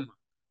like, oh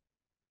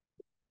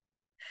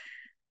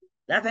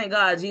my. I thank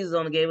God Jesus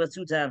only gave us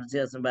 2 times to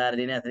tell somebody,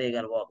 then after they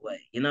got to walk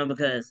away.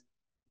 Because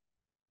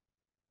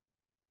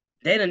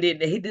they done did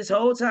this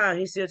whole time,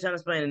 he's still trying to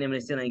explain to them, and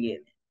they still ain't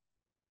getting it.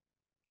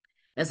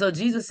 And so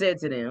Jesus said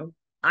to them,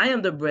 I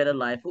am the bread of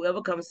life.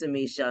 Whoever comes to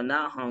me shall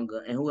not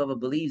hunger, and whoever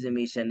believes in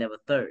me shall never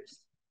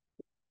thirst.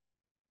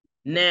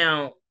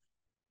 Now,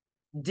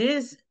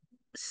 this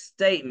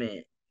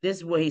statement, this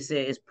is what he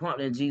said, is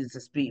prompting Jesus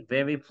to speak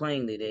very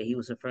plainly that he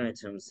was referring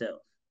to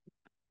himself.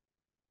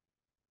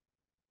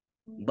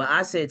 But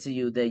I said to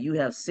you that you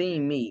have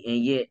seen me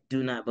and yet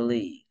do not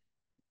believe.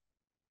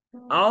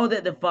 All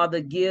that the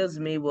Father gives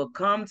me will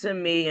come to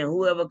me, and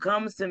whoever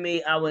comes to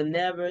me, I will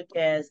never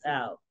cast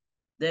out.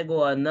 There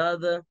go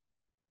another,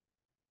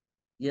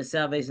 your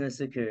salvation is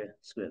secure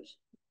scripture.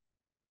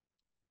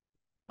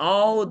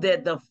 All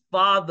that the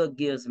Father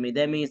gives me,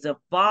 that means the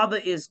Father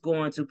is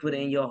going to put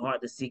it in your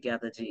heart to seek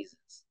after Jesus.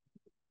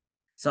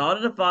 So all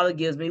that the Father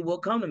gives me will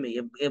come to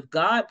me. If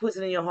God puts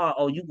it in your heart,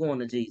 you going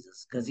to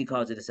Jesus because he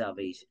calls it a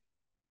salvation.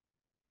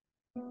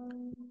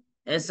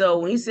 And so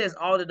when he says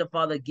all that the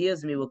Father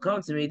gives me will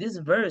come to me, this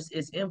verse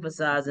is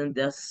emphasizing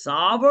the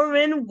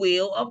sovereign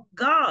will of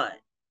God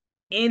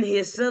in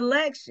his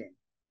selection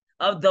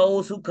of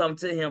those who come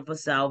to him for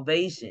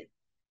salvation.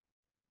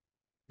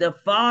 The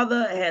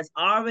Father has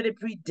already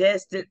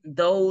predestined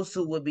those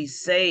who will be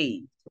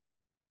saved.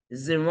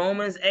 This is in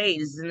Romans 8.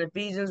 This is in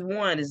Ephesians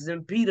 1. This is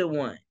in Peter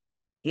 1.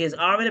 He has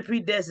already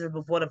predestined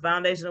before the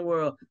foundation of the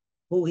world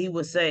who he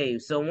will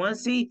save. So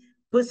once he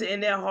puts it in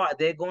their heart,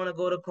 they're going to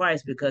go to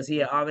Christ because he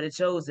had already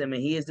chosen them,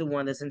 and he is the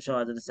one that's in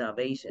charge of the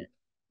salvation.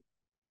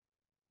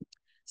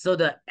 So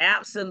the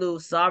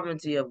absolute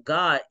sovereignty of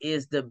God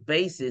is the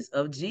basis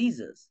of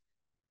Jesus.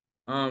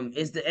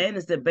 It's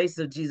the basis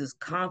of Jesus'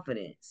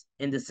 confidence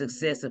in the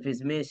success of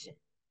his mission,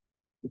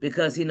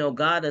 because he know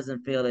God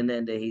doesn't fail in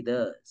nothing that he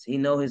does. He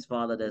know his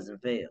Father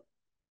doesn't fail,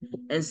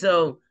 and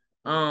so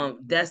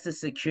that's the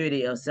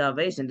security of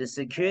salvation. The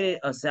security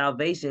of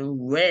salvation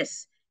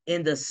rests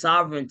in the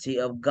sovereignty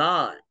of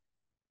God,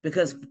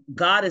 because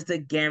God is the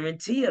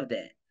guarantee of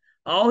that.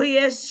 All he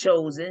has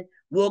chosen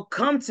will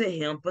come to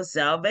him for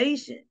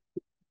salvation.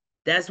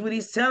 That's what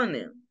he's telling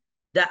them.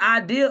 The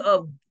idea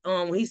of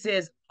he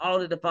says all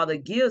that the Father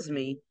gives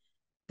me,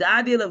 the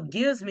idea of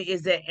gives me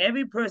is that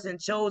every person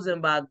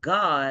chosen by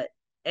God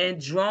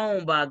and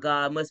drawn by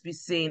God must be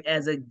seen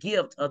as a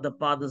gift of the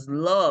Father's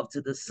love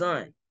to the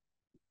Son.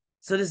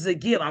 So this is a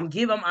gift.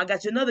 I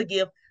got you another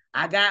gift.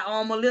 I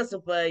got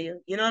Melissa for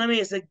you. You know what I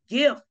mean? It's a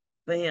gift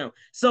for him.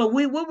 So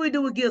what we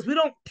do with gifts, we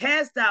don't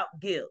cast out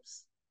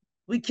gifts.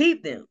 We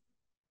keep them.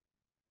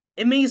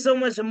 It means so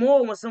much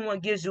more when someone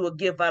gives you a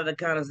gift out of the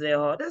kindness of their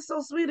heart. That's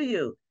so sweet of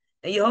you.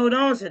 And you hold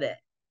on to that.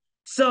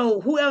 So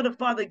whoever the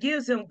Father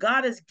gives him,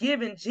 God has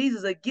given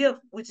Jesus a gift,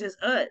 which is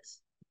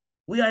us.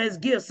 We are his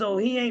gifts. So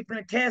he ain't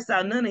going to cast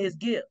out none of his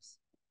gifts.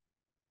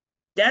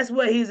 That's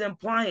what he's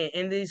implying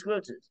in these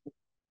scriptures.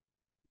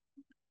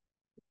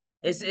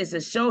 It's to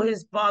show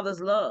his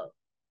Father's love.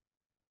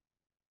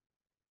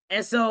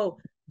 And so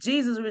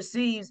Jesus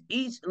receives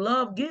each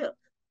love gift.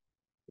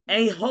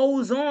 And he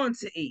holds on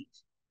to each.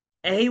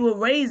 And he will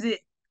raise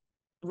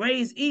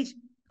each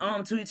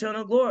to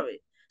eternal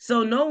glory.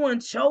 So no one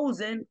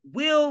chosen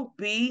will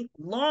be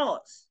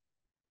lost.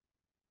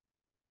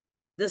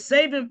 The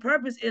saving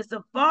purpose is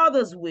the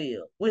Father's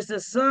will, which the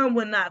Son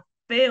will not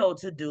fail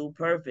to do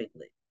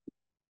perfectly.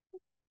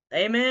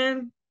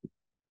 Amen.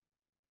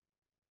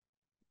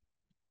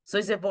 So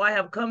he said, for I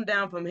have come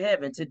down from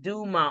heaven to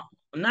do my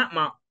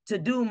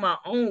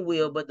own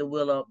will, but the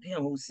will of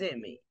him who sent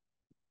me.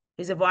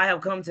 He said, for I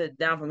have come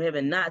down from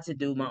heaven not to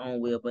do my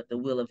own will, but the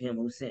will of him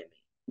who sent me.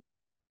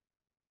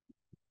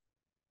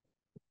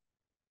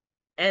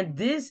 And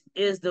this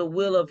is the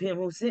will of him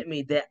who sent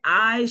me, that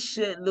I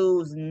should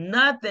lose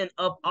nothing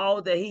of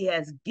all that he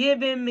has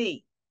given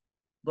me,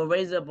 but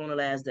raise it up on the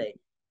last day.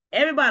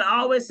 Everybody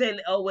always say,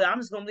 oh, well, I'm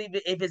just going to leave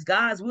it. If it's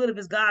God's will,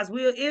 it's God's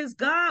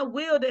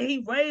will that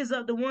he raise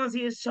up the ones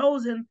he has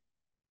chosen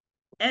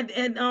and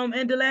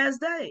the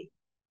last day.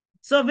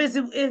 So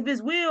if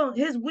his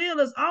will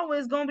is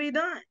always going to be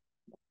done.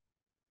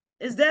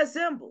 It's that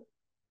simple.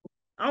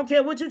 I don't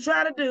care what you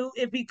try to do.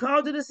 If he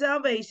called you to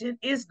salvation,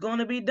 it's going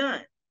to be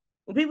done.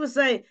 When people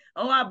say,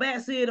 oh, I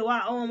backslid, or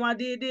I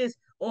did this,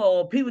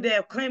 or people that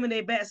are claiming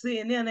they backslid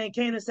and then they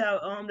came to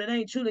that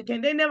ain't truly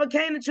came, they never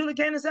truly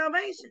came to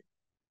salvation.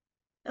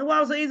 That's why it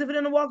was so easy for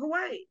them to walk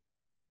away.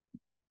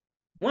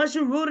 Once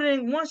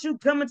you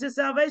come into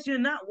salvation, you're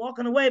not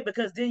walking away,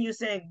 because then you're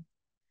saying,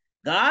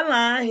 God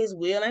lied, his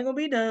will ain't gonna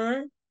be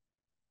done.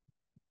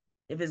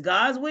 If it's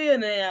God's will,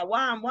 then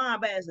why I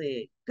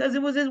backslid? Because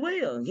it was his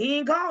will. He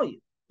didn't call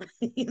you.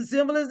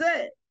 Simple as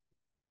that.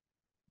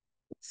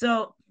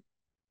 So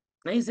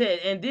he said,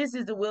 and this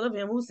is the will of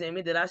him who sent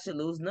me, that I should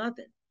lose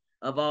nothing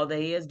of all that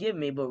he has given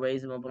me, but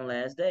raise him up on the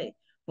last day.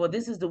 For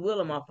this is the will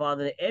of my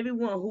Father, that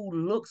everyone who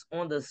looks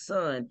on the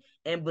Son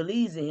and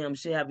believes in him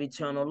should have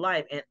eternal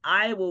life, and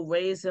I will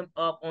raise him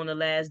up on the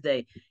last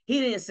day.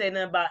 He didn't say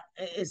nothing about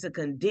it's a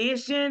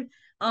condition.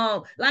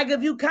 Like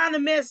if you kind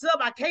of mess up,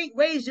 I can't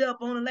raise you up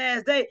on the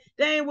last day.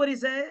 That ain't what he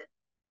said.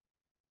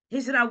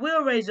 He said, I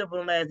will raise you up on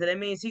the last day. That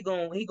means he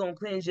gonna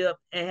cleanse you up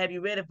and have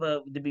you ready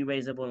to be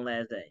raised up on the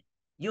last day.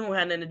 You don't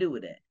have nothing to do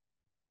with that.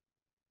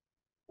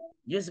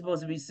 You're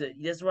supposed to be,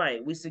 that's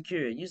right, we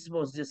secure. You're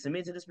supposed to just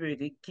submit to the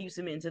Spirit, keep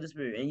submitting to the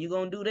Spirit. And you're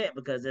going to do that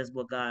because that's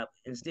what God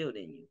instilled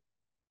in you.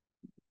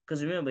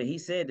 Because remember, he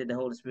said that the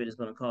Holy Spirit is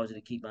going to cause you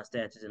to keep my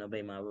statutes and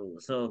obey my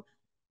rules. So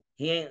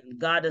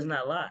God does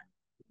not lie.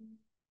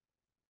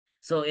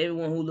 So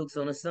everyone who looks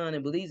on the Son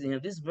and believes in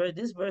him, this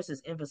verse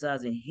is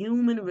emphasizing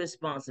human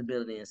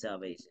responsibility in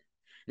salvation.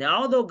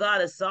 Now, although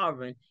God is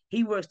sovereign,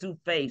 he works through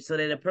faith so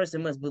that a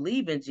person must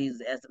believe in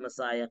Jesus as the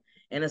Messiah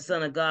and the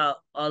Son of God,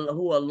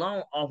 who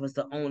alone offers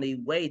the only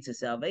way to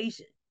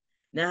salvation.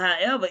 Now,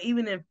 however,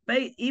 even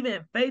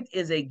faith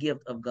is a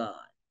gift of God.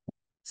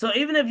 So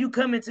even if you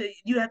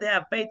you have to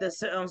have faith to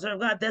serve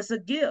God, that's a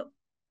gift.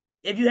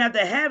 If you have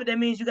to have it, that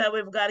means you got to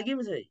wait for God to give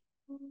it to you.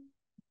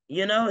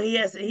 You know, he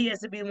has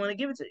to be the one to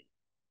give it to you.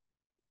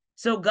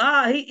 So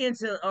God,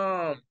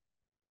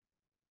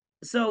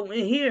 so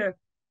in here,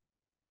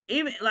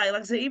 even like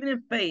I said,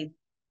 even faith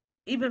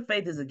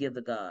is a gift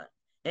of God.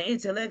 And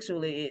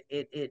intellectually,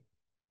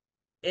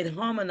 it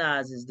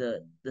harmonizes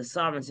the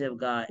sovereignty of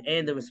God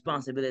and the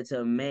responsibility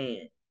of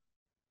man.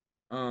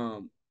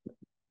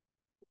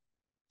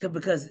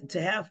 Because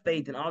to have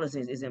faith in all these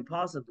things is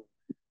impossible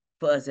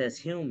for us as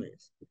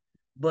humans,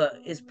 but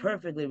it's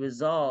perfectly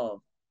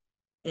resolved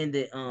in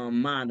the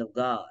mind of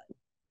God.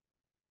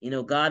 You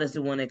know, God is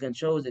the one that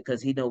controls it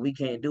because he knows we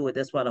can't do it.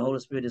 That's why the Holy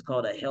Spirit is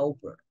called a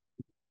helper.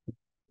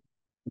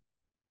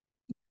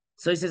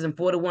 So he says in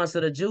 41, so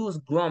the Jews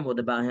grumbled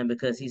about him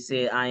because he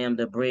said, I am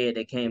the bread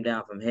that came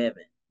down from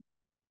heaven.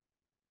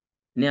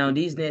 Now, in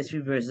these next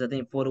few verses, I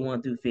think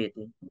 41 through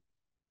 50,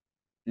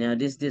 now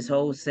this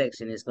whole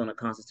section is going to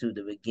constitute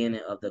the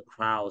beginning of the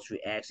crowd's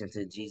reaction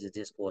to Jesus'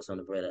 discourse on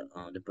the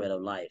bread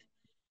of life.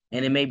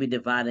 And it may be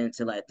divided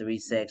into like 3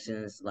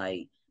 sections,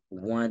 like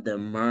 1, the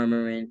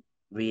murmuring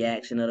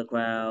reaction of the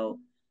crowd,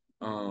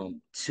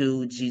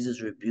 2,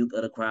 Jesus' rebuke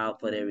of the crowd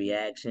for their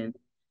reaction,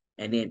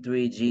 and then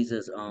 3,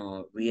 Jesus'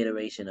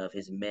 reiteration of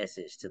his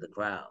message to the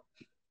crowd.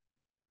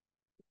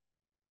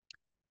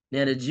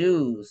 Now the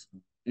Jews,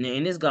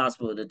 in this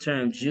gospel, the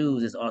term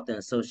Jews is often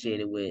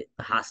associated with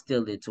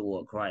hostility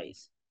toward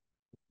Christ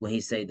when he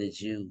say the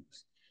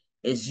Jews.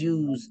 it's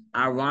used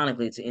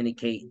ironically to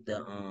indicate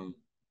their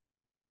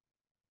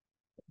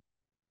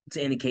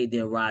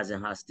rising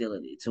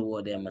hostility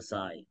toward their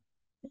Messiah.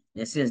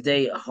 And since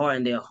they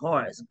hardened their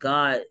hearts,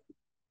 God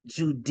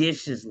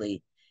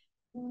judiciously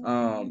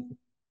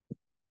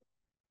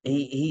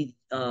he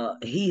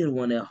had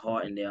won their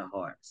heart in their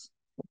hearts.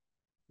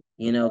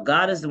 You know,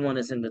 God is the one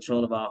that's in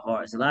control of our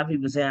hearts. A lot of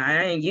people say,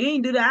 you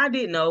ain't do that. I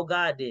didn't know.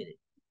 God did it.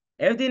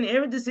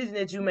 Every decision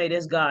that you made,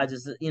 that's God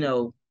just,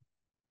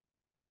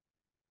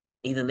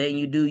 either letting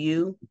you do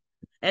you.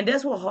 And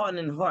that's what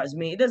hardening hearts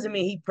mean. It doesn't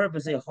mean he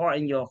purposely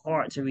hardened your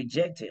heart to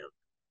reject him.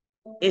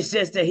 It's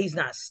just that he's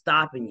not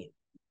stopping you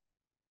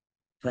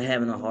for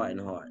having a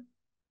hardened heart.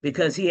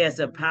 Because he has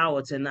the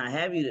power to not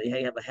have you to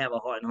have a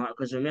hardened heart.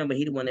 Because remember,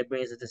 he's the one that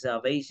brings us to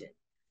salvation.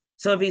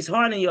 So if he's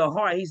hardening your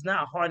heart, he's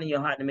not hardening your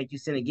heart to make you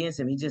sin against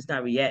him. He's just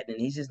not reacting.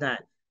 He's just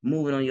not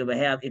moving on your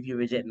behalf if you're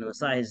rejecting the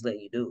Messiah. He's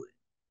letting you do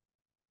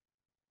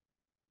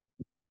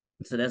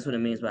it. So that's what it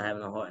means by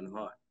having a hardened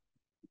heart.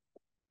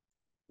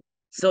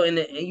 So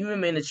you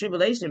remember in the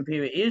tribulation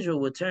period, Israel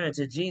would turn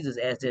to Jesus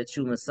as their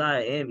true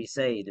Messiah and be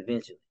saved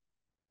eventually.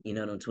 You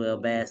know, them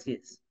 12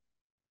 baskets.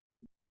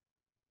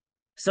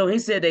 So he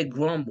said they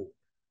grumbled.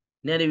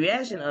 Now the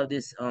reaction of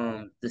this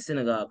the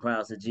synagogue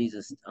crowds to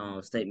Jesus'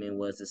 statement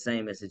was the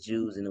same as the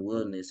Jews in the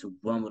wilderness who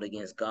grumbled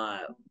against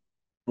God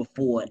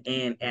before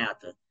and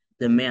after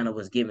the manna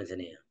was given to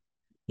them.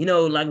 You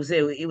know, like we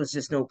said, it was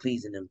just no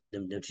pleasing them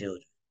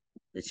children,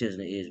 the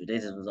children of Israel. They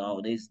just was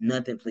always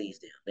nothing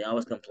pleased them. They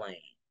always complained.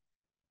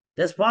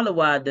 That's probably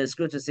why the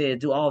scripture said,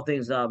 "Do all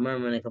things without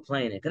murmuring and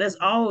complaining," because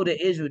that's all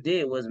that Israel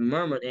did was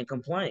murmur and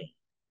complain.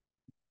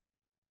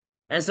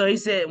 And so he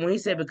said, when he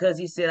said, because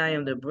he said, "I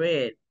am the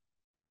bread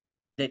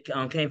that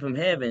came from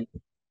heaven,"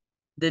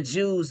 the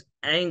Jews'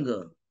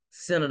 anger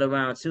centered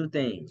around two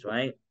things,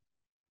 right?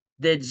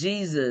 That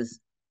Jesus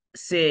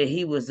said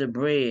he was the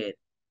bread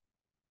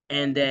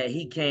and that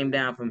he came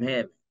down from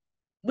heaven,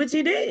 which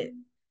he did.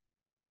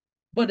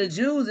 But the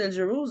Jews in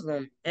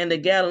Jerusalem and the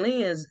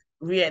Galileans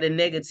reacted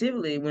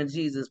negatively when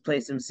Jesus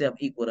placed himself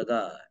equal to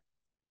God.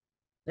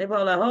 They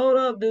probably like, hold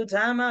up, dude,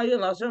 time out, you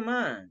lost your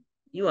mind.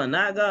 You are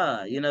not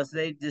God. You know, so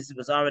they just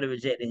was already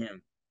rejecting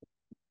him.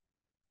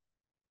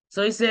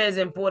 So he says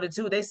in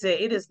 42, they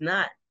said, it's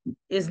not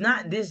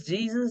this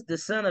Jesus, the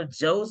son of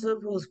Joseph,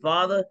 whose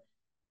father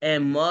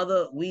and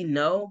mother we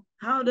know?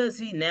 How does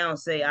he now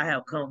say, I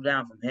have come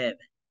down from heaven?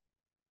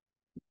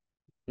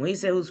 When he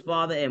said whose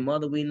father and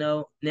mother we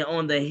know, now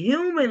on the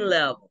human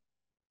level,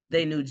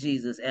 they knew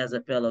Jesus as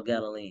a fellow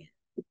Galilean.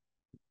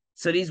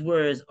 So these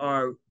words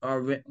are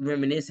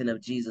reminiscent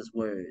of Jesus'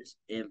 words.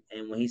 And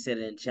when he said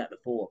it in chapter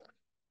 4,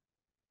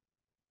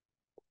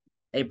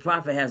 a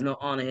prophet has no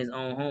honor in his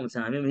own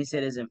hometown. Remember he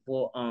said this in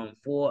 4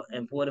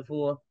 and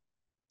 44.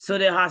 So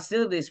their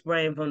hostility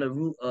sprang from the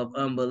root of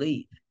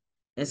unbelief.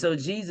 And so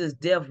Jesus'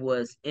 death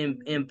was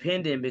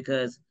impending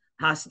because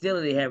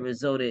hostility had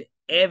resulted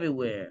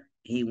everywhere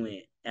he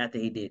went after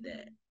he did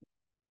that.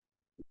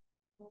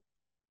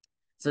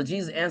 So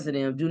Jesus answered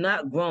them, do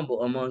not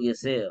grumble among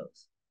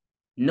yourselves.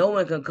 No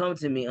one can come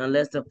to me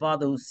unless the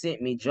Father who sent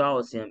me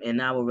draws him,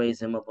 and I will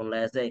raise him up on the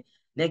last day.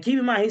 Now keep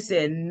in mind, he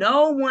said,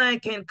 no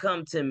one can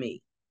come to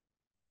me.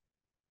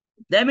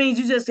 That means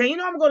you just say, I'm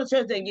going to go to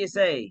church and get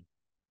saved.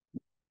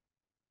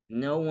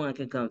 No one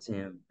can come to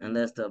him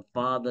unless the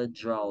Father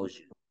draws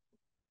you.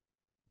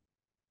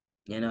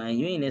 And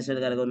you ain't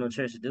necessarily got to go to no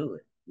church to do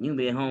it. You can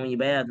be at home in your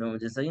bathroom and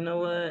just say, you know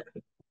what?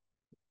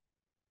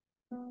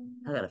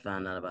 I got to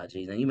find out about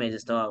Jesus. And you may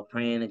just start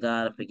praying to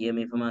God to forgive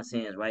me for my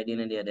sins right then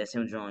and there. That's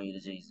him drawing you to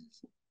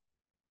Jesus.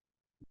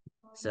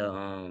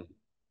 So,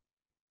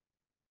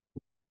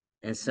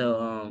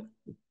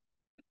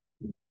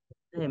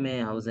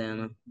 amen,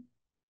 Hosanna.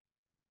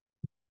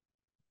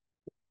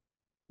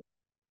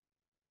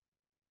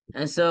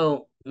 And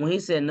so when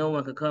he said no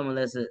one could come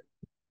unless the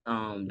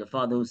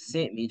Father who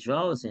sent me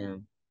draws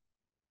him.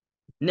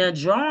 Now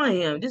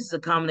drawing him, this is a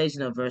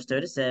combination of verse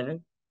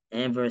 37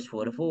 and verse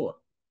 44.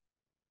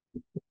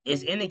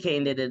 It's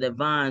indicating that the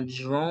divine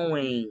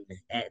drawing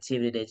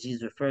activity that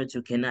Jesus referred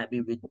to cannot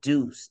be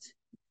reduced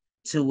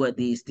to what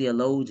these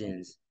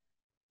theologians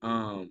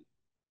call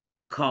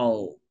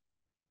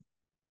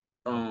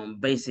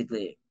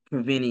basically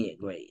prevenient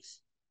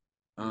grace.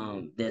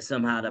 That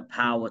somehow the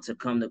power to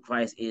come to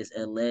Christ is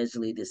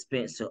allegedly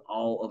dispensed to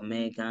all of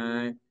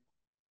mankind,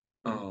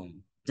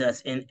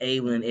 thus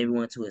enabling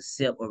everyone to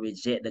accept or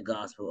reject the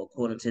gospel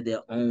according to their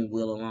own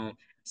will alone.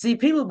 See,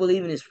 people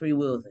believe in this free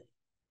will thing.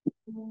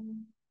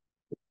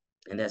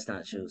 And that's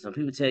not true. Some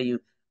people tell you,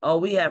 oh,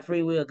 we have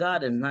free will.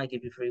 God does not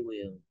give you free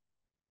will.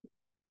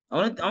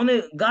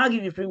 Only God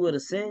give you free will to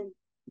sin,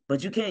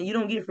 but you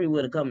don't get free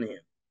will to come to him.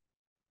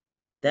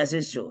 That's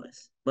his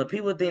choice. But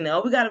people think that,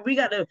 oh, we got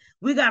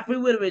free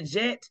will to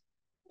reject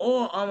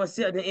or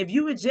accept him. If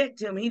you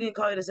reject him, he didn't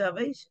call you to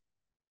salvation.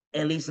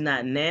 At least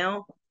not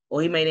now,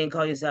 or he may didn't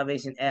call you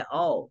salvation at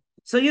all.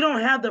 So you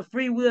don't have the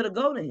free will to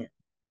go to him.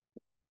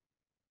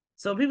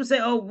 So people say,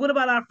 oh, what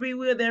about our free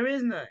will? There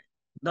is none.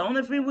 The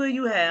only free will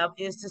you have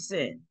is to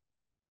sin.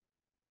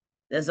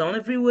 That's the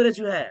only free will that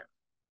you have.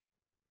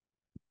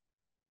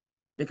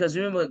 Because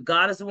remember,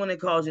 God is the one that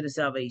calls you to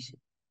salvation.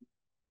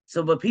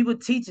 So, but people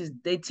teach this.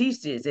 They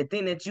teach this. They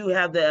think that you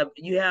have the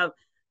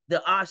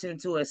option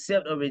to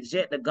accept or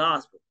reject the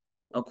gospel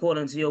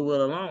according to your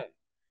will alone.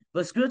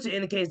 But Scripture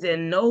indicates that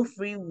no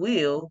free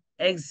will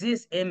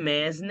exists in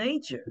man's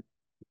nature.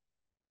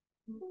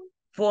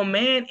 For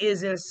man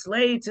is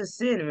enslaved to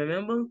sin,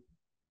 remember?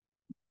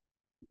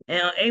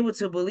 And unable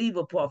to believe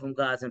apart from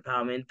God's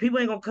empowerment. People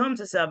ain't gonna come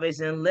to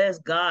salvation unless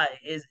God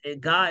is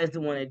the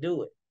one that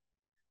do it.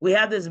 We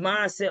have this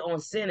mindset on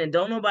sin, and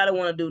don't nobody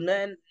want to do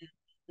nothing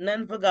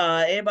for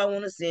God. Everybody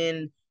want to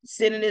sin.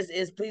 Sinning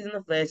is pleasing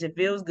the flesh. It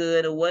feels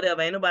good or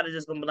whatever. Ain't nobody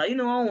just gonna be like, I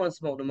don't want to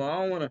smoke no more.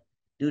 I don't want to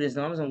do this.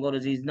 No, I'm just gonna go to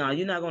Jesus. No,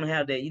 you're not gonna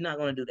have that. You're not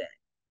gonna do that.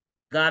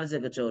 God is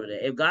in control of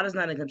that. If God is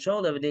not in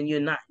control of it, then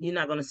you're not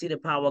gonna see the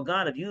power of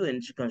God if you're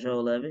in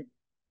control of it.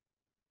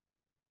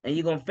 And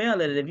you're gonna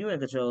fail at it if you're in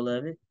control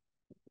of it.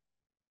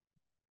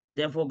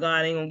 Therefore,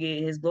 God ain't gonna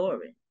get his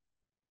glory.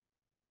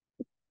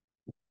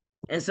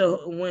 And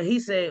so when he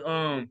said,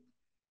 well,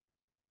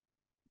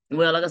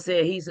 like I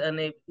said, he's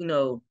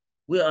unable,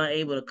 we're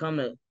unable to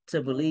come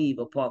to believe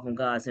apart from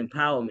God's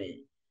empowerment.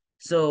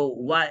 So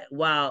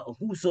while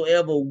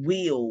whosoever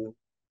will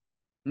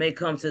may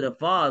come to the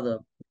Father,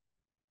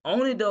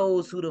 only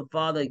those who the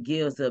Father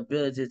gives the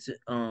ability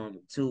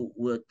to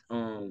will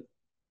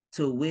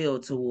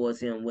towards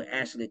him will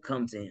actually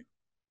come to him.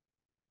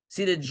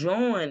 See, the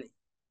drawing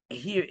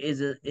here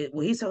is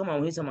what he's talking about.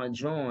 When he's talking about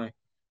drawing,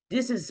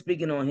 this is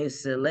speaking on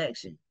his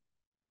selection.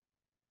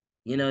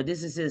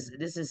 This is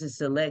his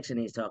selection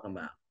he's talking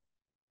about.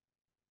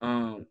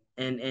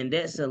 And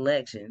that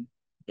selection,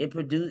 it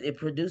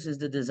produces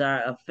the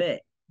desired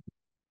effect.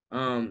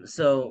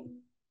 So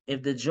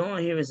if the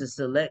drawing here is a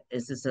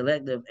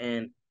selective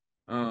and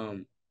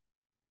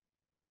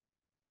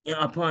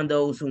upon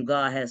those whom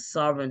God has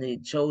sovereignly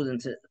chosen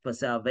for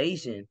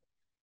salvation,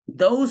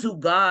 those who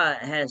God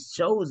has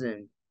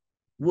chosen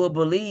will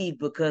believe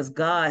because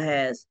God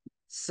has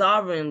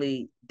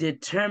sovereignly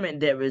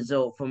determined that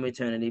result from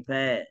eternity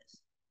past.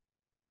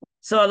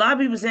 So a lot of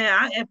people saying,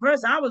 at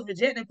first I was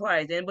rejecting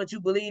Christ, but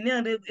you believe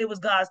now that it was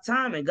God's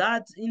timing.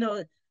 God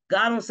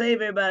don't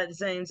save everybody at the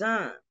same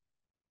time.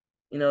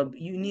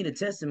 You need a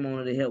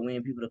testimony to help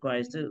win people to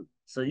Christ too.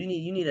 So you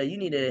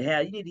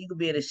could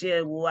be able to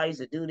share, well, I used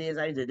to do this,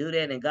 I used to do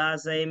that, and God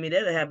saved me.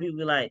 That'll have people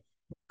be like,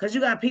 because you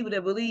got people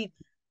that believe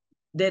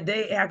that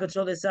they have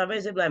control of their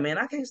salvation. They be like, man,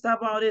 I can't stop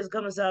all this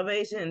coming to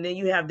salvation. And then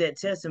you have that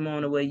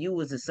testimony where you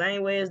was the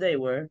same way as they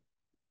were,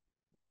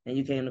 and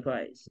you came to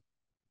Christ.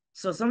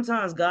 So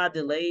sometimes God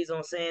delays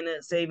on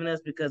saving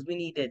us because we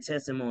need that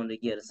testimony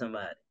to get to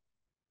somebody.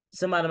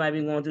 Somebody might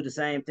be going through the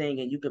same thing,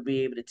 and you could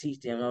be able to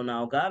teach them, oh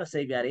no, God will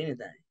save you out of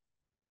anything.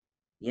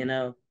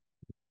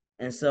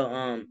 And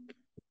so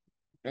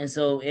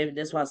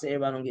that's why I say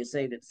everybody don't get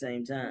saved at the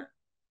same time.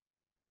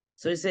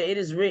 So he said, it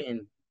is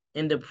written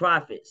in the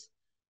prophets,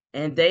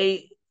 and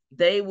they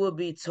will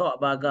be taught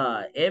by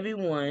God.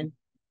 Everyone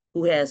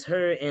who has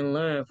heard and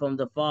learned from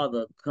the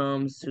Father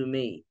comes to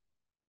me.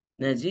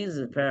 Now, Jesus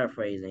is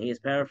paraphrasing. He is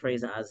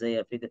paraphrasing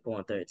Isaiah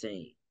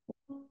 54:13.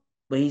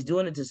 But he's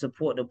doing it to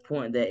support the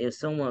point that if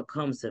someone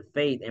comes to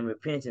faith and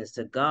repentance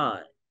to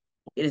God,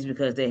 it is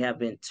because they have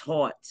been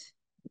taught.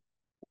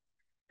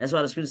 That's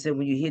why the scripture said,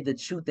 when you hear the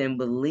truth and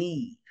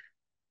believe,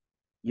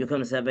 you'll come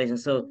to salvation.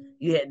 So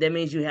that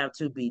means you have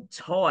to be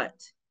taught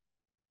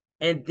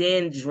and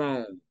then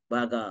drawn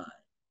by God.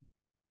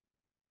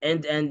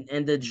 And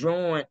the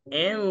drawing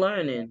and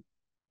learning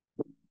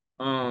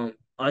are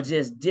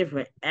just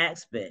different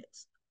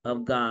aspects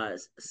of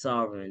God's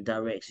sovereign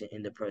direction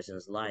in the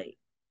person's life.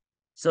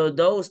 So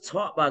those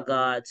taught by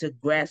God to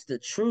grasp the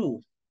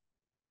truth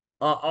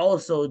are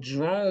also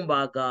drawn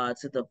by God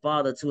to the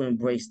Father to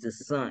embrace the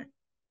Son.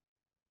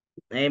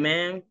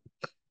 Amen.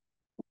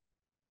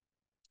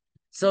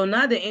 So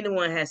not that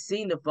anyone has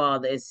seen the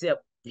Father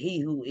except he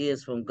who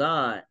is from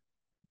God.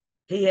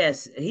 He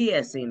has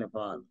seen the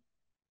Father.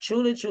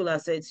 Truly, truly, I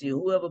say to you,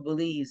 whoever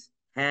believes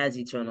has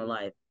eternal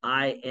life.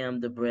 I am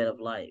the bread of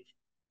life.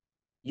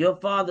 Your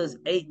fathers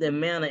ate the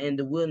manna in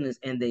the wilderness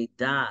and they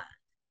died.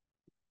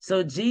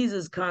 So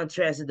Jesus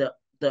contrasted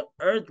the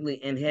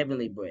earthly and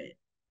heavenly bread,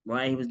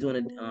 right? He was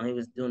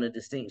doing a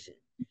distinction.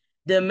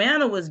 The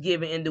manna was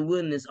given in the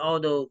wilderness,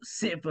 although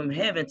sent from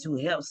heaven to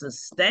help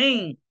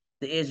sustain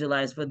the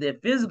Israelites for their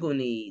physical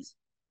needs.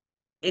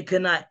 It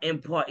could not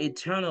impart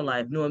eternal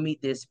life nor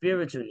meet their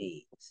spiritual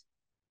needs,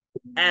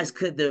 as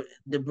could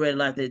the bread of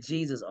life that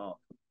Jesus offered.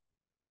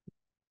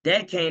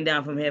 That came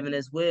down from heaven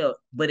as well,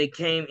 but it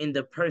came in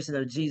the person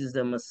of Jesus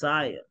the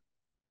Messiah.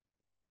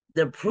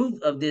 The proof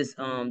of this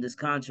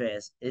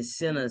contrast is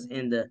seen us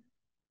in the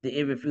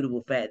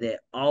irrefutable fact that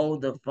all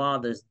the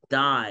fathers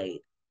died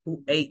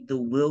who ate the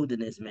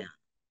wilderness manna.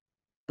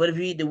 But if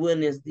you eat the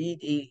wilderness,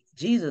 eat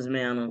Jesus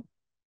manna,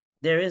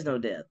 there is no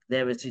death.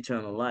 There is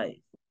eternal life.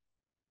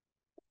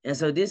 And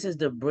so this is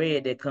the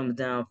bread that comes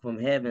down from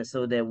heaven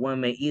so that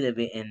one may eat of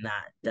it and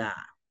not die.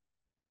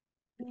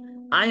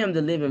 I am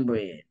the living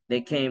bread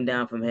that came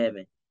down from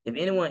heaven. If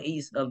anyone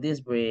eats of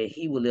this bread,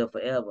 he will live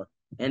forever.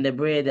 and the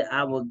bread that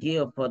I will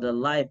give for the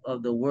life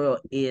of the world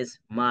is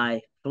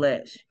my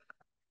flesh.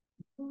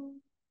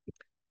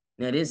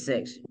 Now this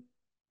section,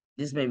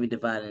 this may be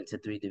divided into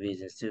 3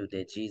 divisions too,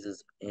 that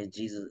Jesus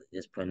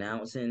is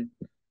pronouncing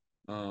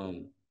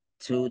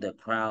to the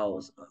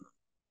crowd's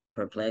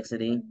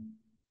perplexity,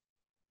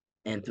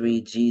 and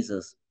 3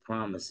 Jesus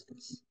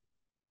promises.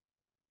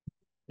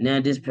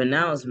 Now this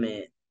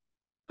pronouncement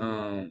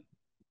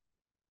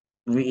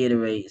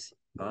reiterates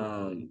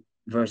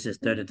verses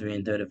 33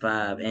 and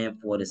 35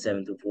 and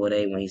 47 through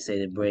 48 when he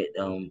said the bread,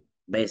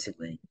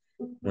 basically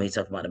when he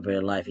talked about the bread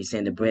of life, he's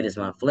saying the bread is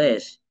my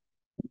flesh.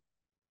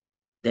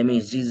 That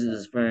means Jesus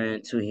is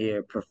referring to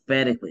here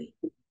prophetically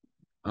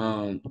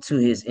to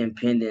his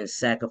impending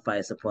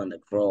sacrifice upon the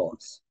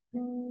cross.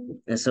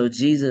 And so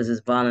Jesus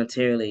is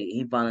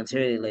voluntarily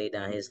laid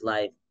down his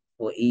life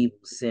for evil,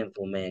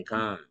 sinful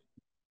mankind.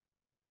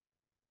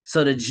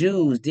 So the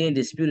Jews then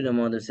disputed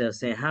among themselves,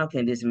 saying, how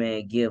can this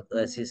man give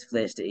us his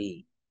flesh to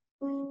eat?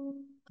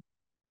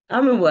 I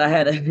remember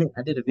I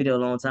did a video a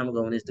long time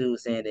ago when this dude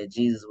was saying that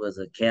Jesus was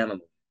a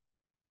cannibal,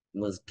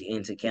 was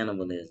into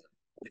cannibalism.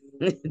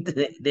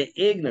 the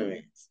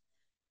ignorance.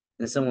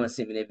 And someone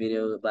sent me that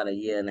video about a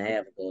year and a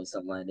half ago or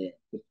something like that.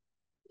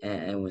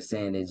 And was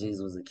saying that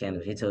Jesus was a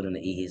cannibal. He told him to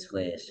eat his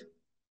flesh.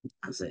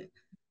 I said,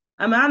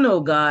 I mean, I know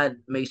God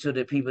makes sure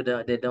that people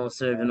that don't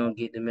serve him don't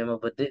get the memo,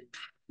 but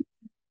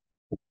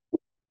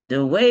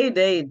the way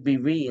they be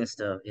reading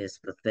stuff is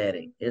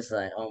pathetic. It's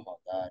like, oh my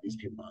God, these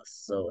people are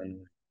so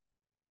annoying.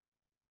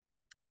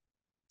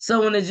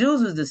 So when the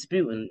Jews was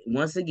disputing,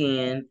 once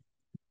again,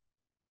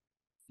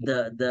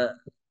 the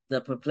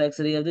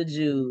perplexity of the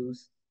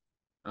Jews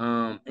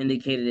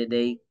indicated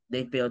that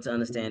they failed to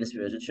understand the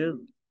spiritual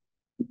truth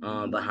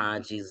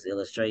behind Jesus'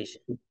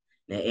 illustration.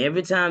 Now,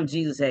 every time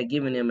Jesus had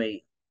given them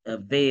a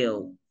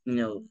veil,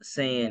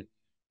 saying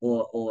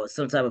or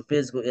some type of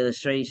physical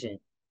illustration,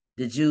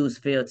 the Jews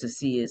failed to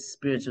see its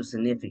spiritual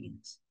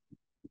significance.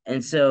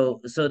 And so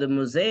the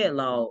Mosaic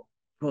law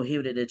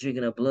prohibited the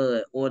drinking of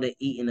blood or the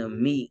eating of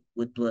meat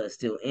with blood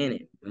still in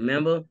it.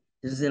 Remember,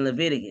 this is in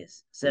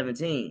Leviticus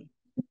 17.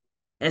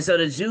 And so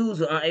the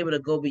Jews were unable to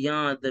go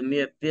beyond the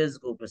mere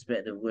physical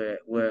perspective where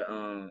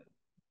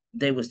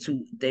they was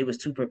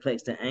too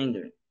perplexed and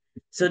angry.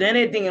 So then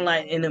they're thinking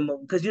like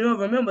because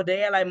remember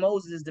they had like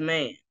Moses is the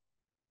man.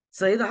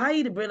 So he's like, how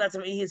you eat the bread like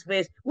to eat his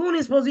flesh? We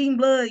weren't supposed to eat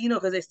blood,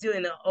 because they're still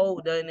in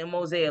the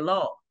Mosaic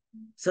law.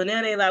 So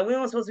now they like, we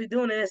don't supposed to be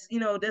doing this,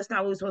 that's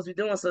not what we're supposed to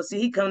be doing. So see,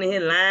 he coming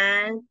in here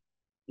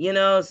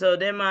lying, so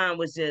their mind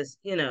was just,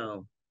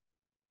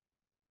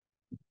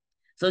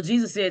 So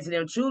Jesus said to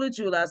them, truly,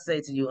 truly, I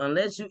say to you,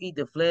 unless you eat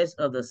the flesh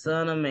of the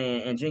Son of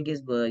Man and drink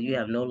his blood, you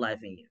have no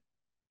life in you.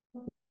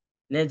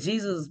 Now,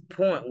 Jesus'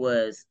 point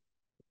was,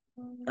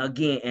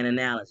 again, an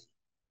analogy.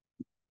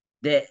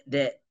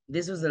 That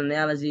this was an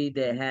analogy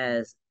that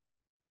has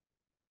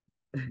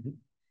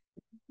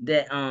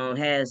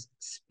has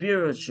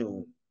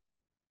spiritual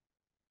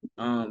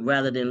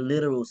rather than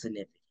literal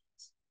significance.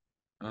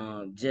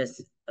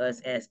 Just us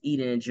as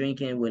eating and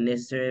drinking were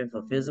necessary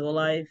for physical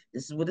life.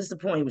 This is the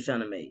point he was trying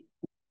to make.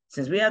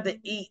 Since we have to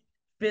eat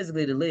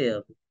physically to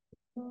live,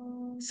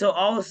 so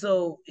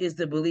also is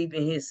the belief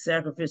in his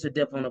sacrificial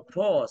death on the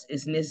cross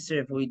is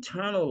necessary for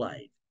eternal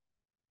life.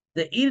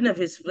 The eating of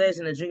his flesh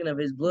and the drinking of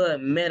his blood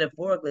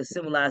metaphorically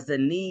symbolize the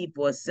need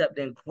for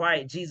accepting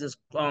Christ, Jesus'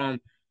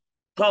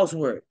 cross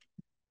work.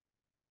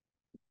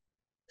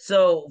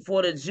 So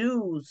for the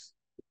Jews,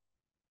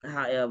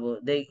 however,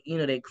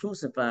 they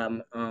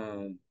crucified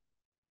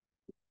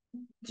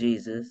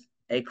Jesus.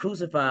 A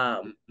crucified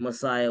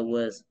Messiah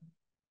was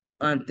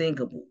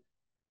unthinkable.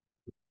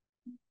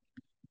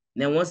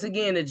 Now, once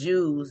again, the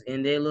Jews,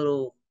 in their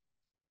little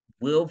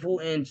willful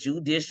and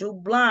judicial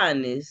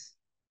blindness,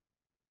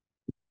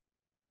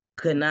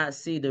 could not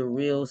see the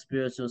real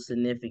spiritual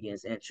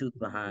significance and truth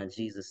behind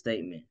Jesus'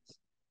 statements.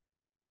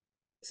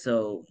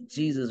 So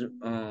Jesus'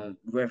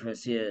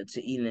 reference here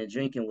to eating and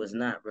drinking was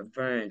not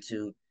referring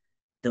to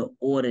the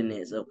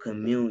ordinance of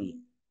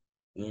communion,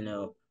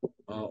 or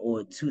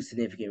for two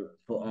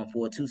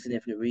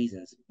significant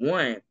reasons.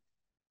 One,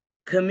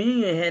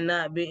 communion had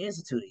not been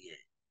instituted yet.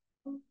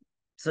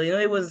 So,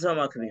 he wasn't talking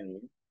about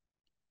communion.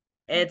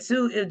 And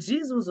two, if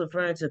Jesus was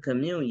referring to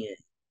communion,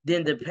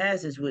 then the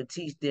passage would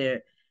teach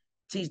that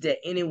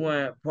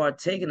anyone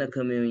partaking of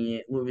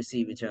communion will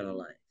receive eternal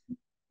life.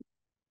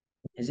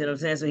 You see what I'm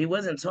saying? So he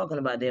wasn't talking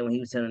about that when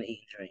he was telling them to eat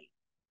and drink.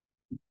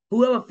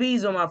 Whoever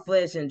feeds on my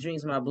flesh and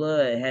drinks my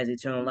blood has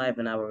eternal life,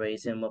 and I will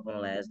raise him up on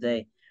the last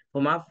day.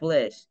 For my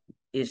flesh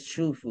is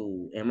true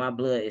food, and my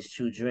blood is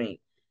true drink.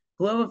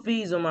 Whoever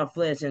feeds on my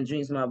flesh and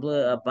drinks my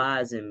blood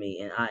abides in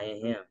me, and I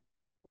in him.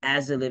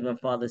 As the living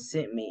Father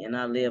sent me, and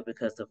I live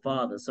because the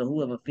Father. So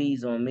whoever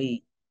feeds on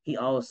me, he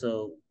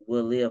also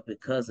will live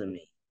because of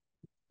me.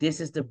 This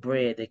is the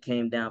bread that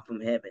came down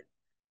from heaven,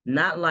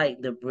 not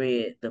like the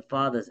bread the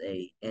fathers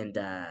ate and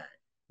died.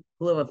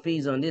 Whoever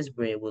feeds on this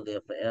bread will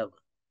live forever.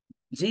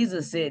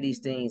 Jesus said these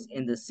things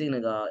in the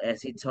synagogue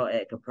as he taught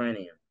at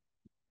Capernaum.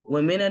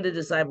 When many of the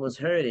disciples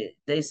heard it,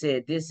 they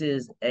said, "This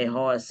is a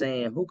hard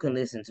saying. Who can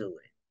listen to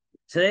it?"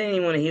 So they didn't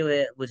even want to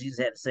hear what Jesus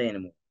had to say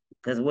anymore,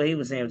 because what he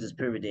was saying was just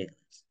pure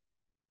ridiculous.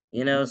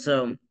 You know,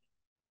 so,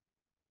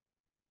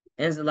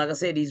 and so, like I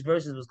said, these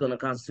verses was going to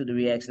constitute the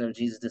reaction of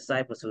Jesus'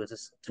 disciples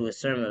to his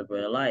sermon of the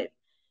bread of life.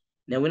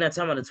 Now, we're not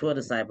talking about the 12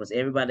 disciples.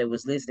 Everybody that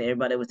was listening,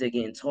 everybody that was there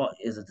getting taught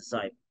is a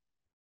disciple.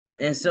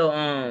 And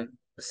so,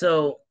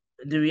 so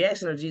the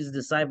reaction of Jesus'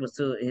 disciples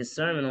to his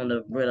sermon on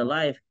the bread of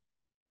life,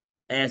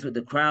 as with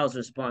the crowd's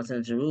response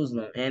in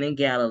Jerusalem and in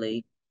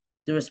Galilee,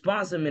 the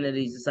response of many of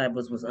these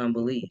disciples was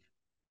unbelief,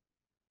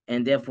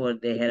 and therefore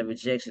they had a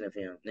rejection of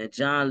him. Now,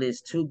 John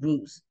lists two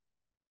groups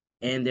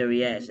and their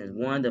reactions.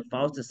 One, the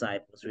false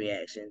disciples'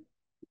 reaction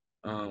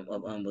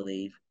of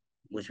unbelief,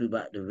 which we're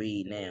about to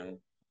read now.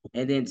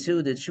 And then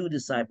two, the true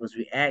disciples'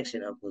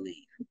 reaction of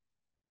belief.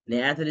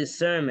 Now, after this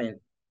sermon,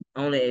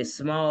 only a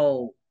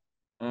small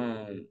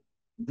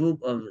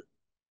group of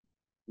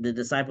the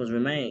disciples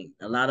remained.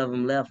 A lot of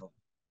them left him.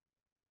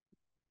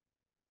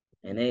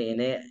 And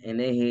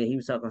they he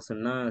was talking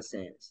some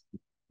nonsense.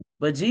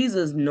 But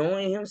Jesus,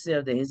 knowing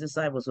himself that his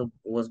disciples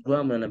was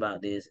grumbling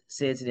about this,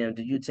 said to them,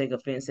 "Do you take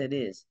offense at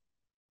this?"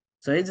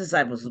 So his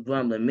disciples were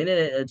grumbling. Many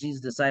of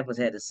Jesus' disciples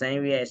had the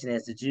same reaction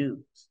as the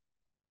Jews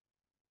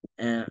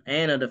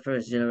and of the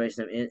first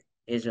generation of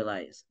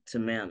Israelites to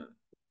manna.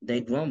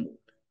 They grumbled.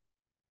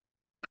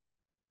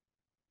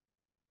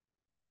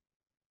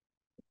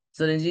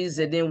 So then Jesus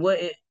said, "Then what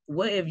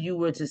if you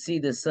were to see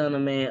the Son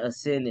of Man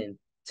ascending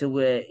to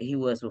where he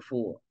was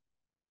before?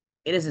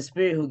 It is the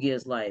Spirit who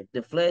gives life.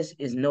 The flesh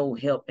is no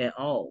help at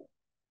all.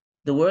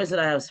 The words that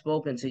I have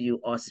spoken to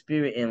you are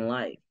spirit and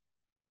life.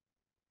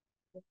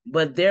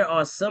 But there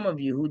are some of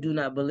you who do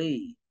not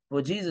believe."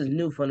 For Jesus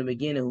knew from the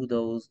beginning who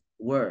those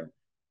were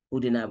who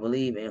did not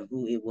believe and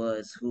who it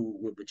was who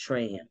would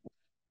betray him.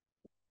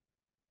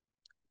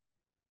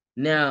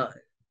 Now,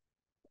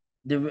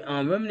 the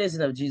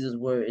reminiscent of Jesus'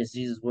 word is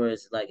Jesus'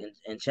 words like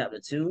in chapter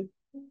 2.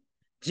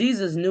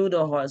 Jesus knew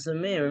the hearts of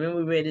men. Remember,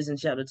 we read this in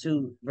chapter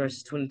 2,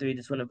 verses 23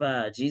 to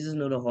 25. Jesus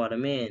knew the heart of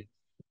men,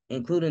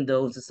 including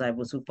those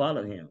disciples who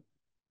followed him.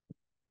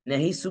 Now,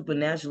 he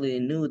supernaturally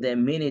knew that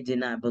many did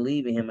not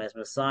believe in him as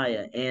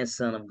Messiah and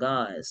Son of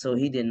God, so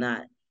he did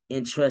not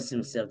entrust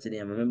himself to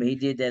them. Remember, he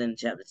did that in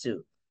chapter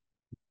 2.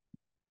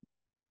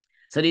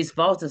 So these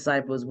false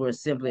disciples were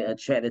simply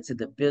attracted to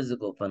the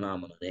physical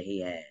phenomena that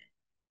he had,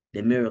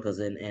 the miracles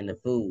and the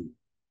food.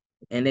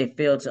 And they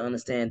failed to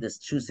understand the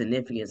true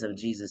significance of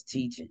Jesus'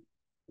 teaching.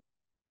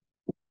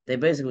 They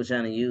basically were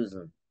trying to use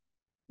him.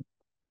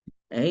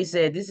 And he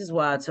said, "This is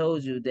why I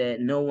told you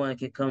that no one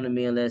can come to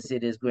me unless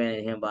it is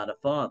granted him by the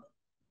Father."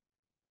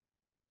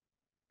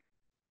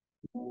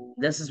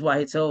 This is why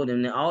he told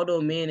them that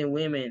although men and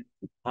women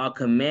are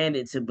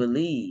commanded to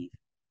believe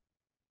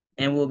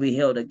and will be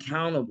held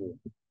accountable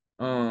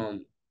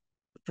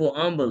for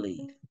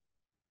unbelief,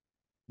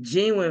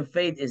 genuine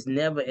faith is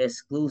never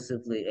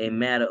exclusively a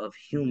matter of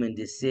human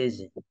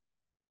decision.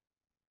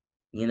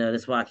 You know,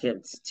 that's why I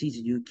kept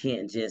teaching you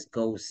can't just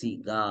go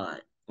seek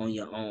God on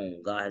your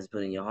own. God has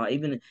put in your heart.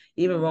 Even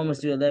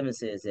Romans 3:11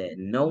 says that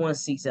no one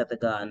seeks after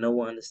God, no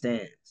one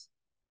understands.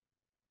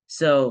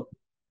 So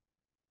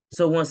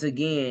once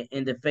again,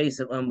 in the face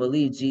of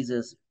unbelief,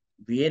 Jesus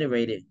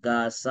reiterated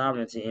God's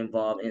sovereignty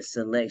involved in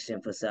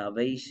selection for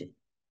salvation.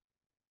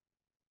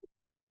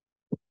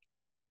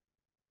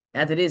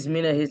 After this,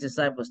 many of his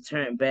disciples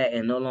turned back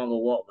and no longer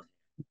walked with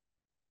him.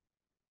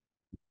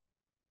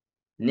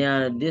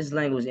 Now, this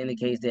language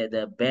indicates that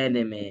the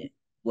abandonment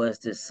was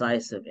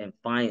decisive and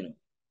final.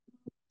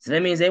 So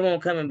that means they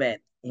won't coming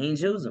back. He ain't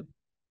choose them.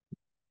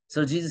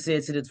 So Jesus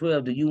said to the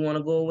 12, "Do you want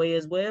to go away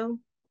as well?"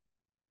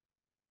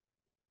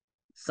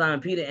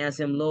 Simon Peter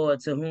answered him,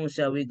 "Lord, to whom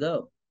shall we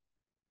go?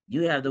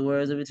 You have the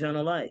words of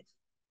eternal life."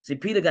 See,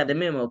 Peter got the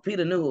memo.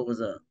 Peter knew what was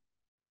up.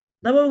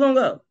 Now, where we gonna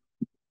go?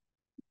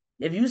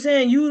 If you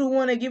saying you the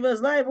one that give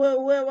us life,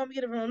 where I'm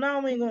getting it from?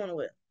 No, we ain't going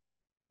nowhere.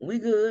 We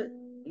good.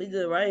 We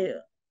good right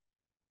here.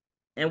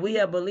 And we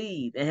have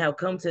believed and have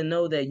come to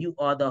know that you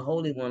are the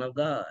Holy One of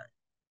God.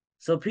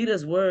 So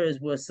Peter's words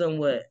were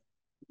somewhat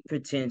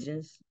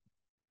pretentious,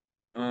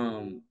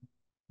 in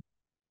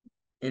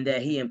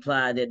that he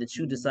implied that the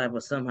true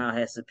disciple somehow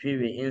had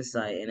superior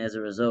insight and as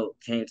a result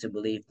came to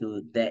believe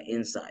through that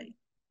insight.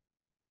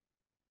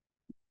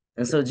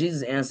 And so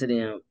Jesus answered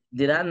him,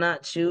 "Did I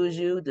not choose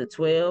you, the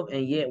 12,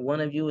 and yet one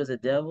of you is a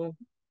devil?"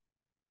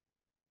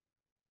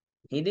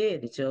 He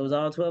did. He chose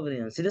all 12 of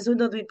them. See, this is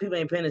what people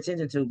ain't paying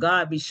attention to.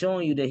 God be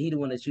showing you that he the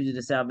one that chooses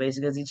the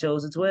salvation because he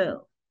chose the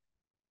 12.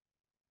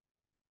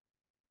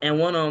 And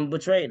one of them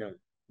betrayed him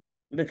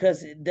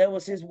because that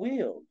was his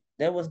will.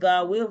 That was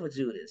God's will for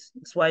Judas.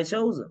 That's why he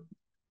chose him.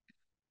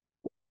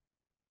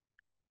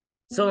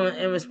 So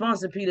in response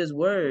to Peter's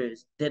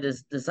words that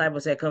his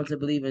disciples had come to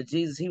believe in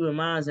Jesus, he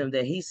reminds them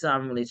that he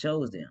sovereignly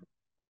chose them.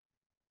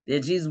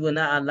 That Jesus would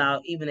not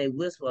allow even a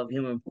whisper of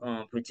human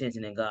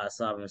pretension in God's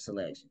sovereign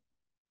selection.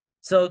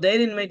 So they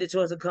didn't make the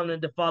choice to come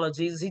to follow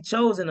Jesus. He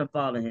chose them to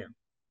follow him.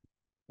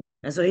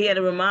 And so he had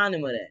to remind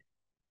them of that.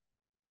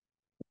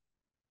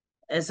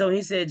 And so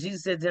he said,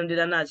 Jesus said to him, did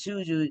I not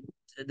choose you,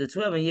 the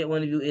 12, and yet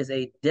one of you is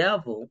a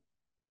devil?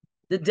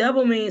 The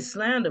devil means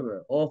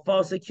slanderer or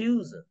false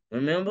accuser,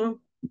 remember?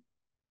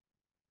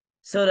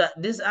 So that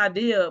this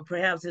idea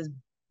perhaps is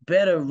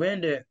better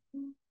rendered,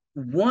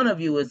 one of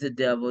you is the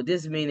devil.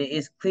 This meaning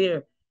it's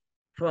clear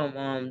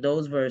from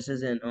those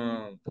verses and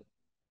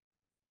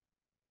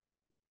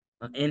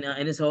in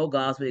this whole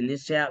gospel, in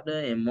this chapter,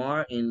 in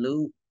Mark, in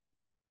Luke,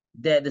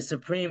 that the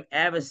supreme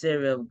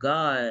adversary of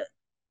God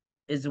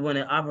is the one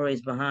that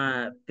operates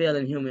behind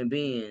failing human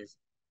beings,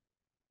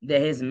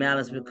 that his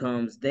malice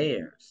becomes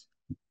theirs.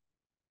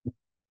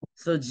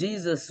 So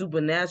Jesus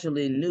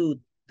supernaturally knew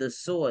the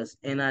source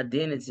and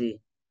identity,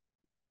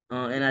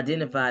 and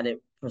identified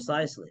it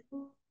precisely.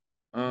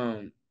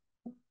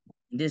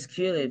 This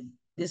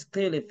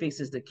clearly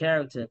fixes the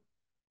character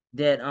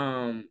that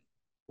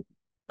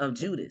of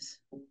Judas.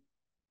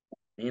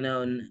 You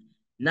know,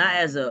 not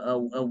as a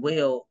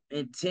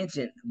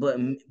well-intentioned but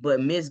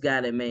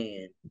misguided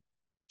man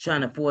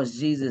trying to force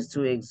Jesus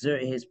to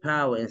exert his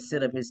power and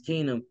set up his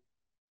kingdom,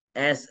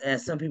 as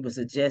some people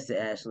suggested,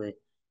 actually,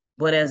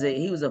 but as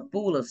he was a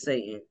fool of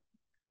Satan,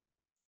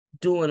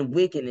 doing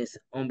wickedness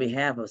on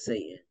behalf of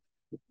Satan.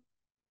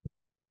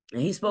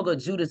 And he spoke of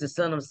Judas, the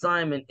son of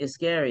Simon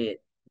Iscariot,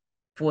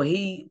 for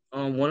he,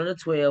 one of the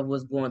 12,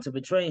 was going to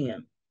betray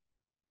him.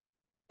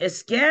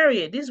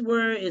 Iscariot, this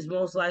word is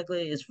most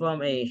likely is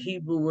from a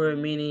Hebrew word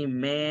meaning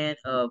man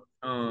of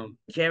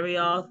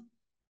Kerioth.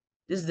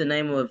 This is the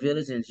name of a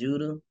village in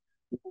Judah.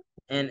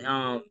 And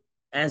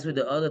as with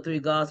the other 3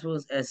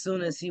 gospels, as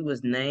soon as he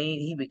was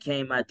named, he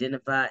became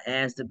identified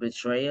as the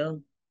betrayer.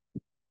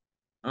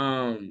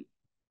 As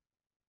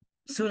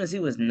soon as he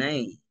was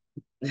named,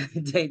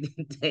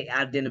 they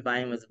identify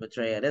him as a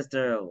betrayer. That's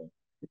terrible.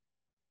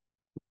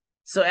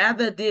 So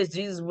after this,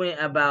 Jesus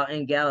went about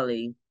in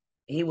Galilee.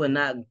 He would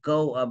not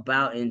go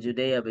about in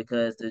Judea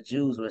because the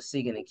Jews were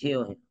seeking to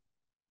kill him.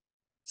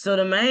 So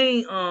the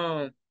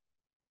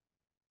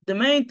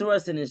main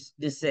thrust in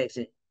this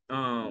section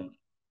can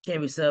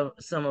be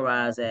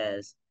summarized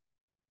as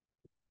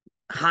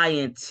high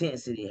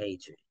intensity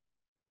hatred.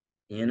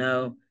 You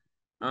know,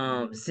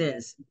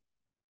 since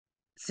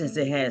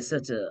they had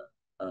such a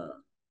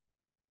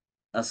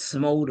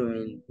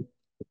smoldering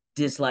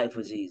dislike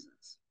for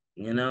Jesus,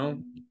 you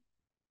know,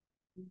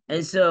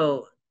 and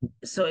so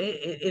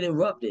it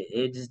erupted.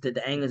 It just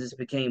the anger just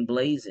became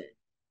blazing,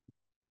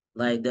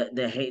 like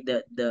the hate,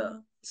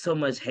 the so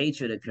much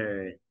hatred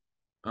occurred,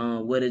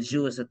 where the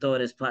Jewish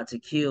authorities plot to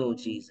kill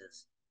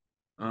Jesus.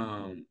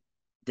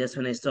 That's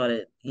when they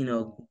started,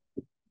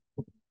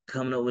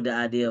 coming up with the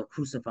idea of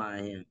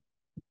crucifying him.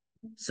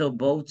 So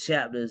both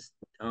chapters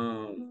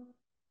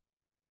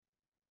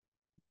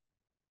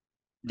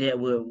that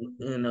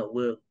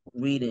we're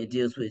reading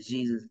deals with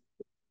Jesus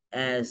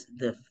as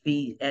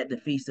at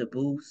the Feast of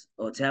Booths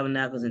or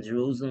Tabernacles in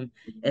Jerusalem,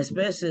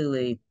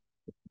 especially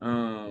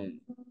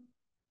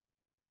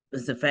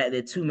it's the fact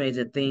that 2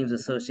 major themes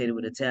associated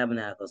with the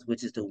Tabernacles,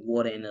 which is the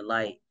water and the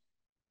light.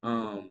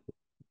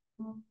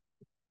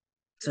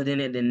 So then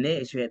at the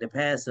next, you had the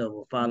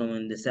Passover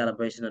following the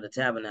celebration of the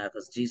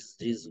Tabernacles. Jesus,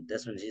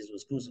 that's when Jesus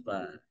was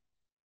crucified.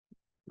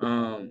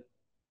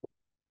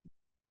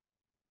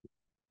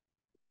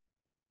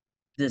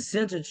 The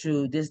central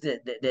truth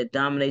that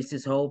dominates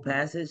this whole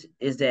passage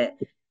is that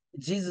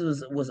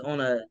Jesus was on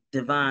a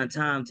divine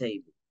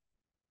timetable.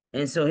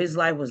 And so his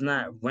life was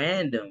not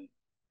random,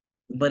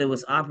 but it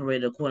was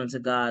operated according to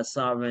God's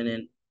sovereign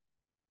and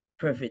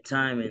perfect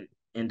timing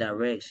and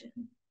direction.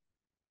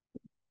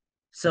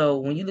 So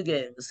when you look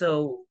at,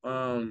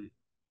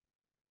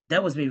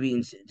 that was me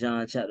reading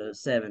John chapter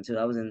 7 too.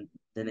 I was in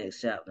the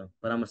next chapter,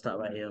 but I'm gonna stop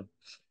right here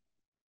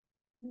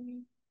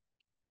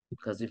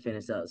because we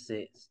finished out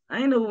 6. I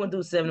ain't know we went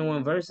through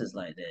 71 verses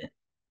like that.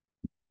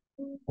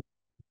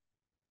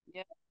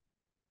 Yeah.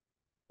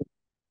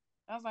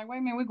 I was like, wait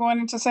a minute, we're going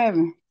into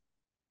 7.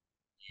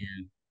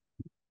 Yeah.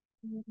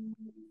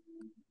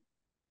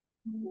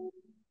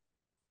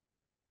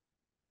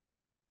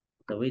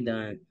 So we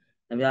done.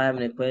 If y'all have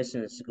any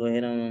questions, go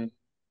ahead on.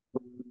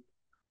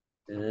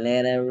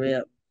 Let it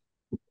rip.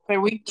 Okay,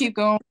 we keep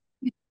going.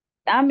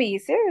 I mean,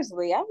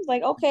 seriously, I was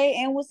like, okay,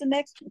 and what's the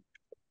next one?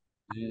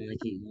 I'm gonna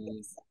keep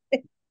going.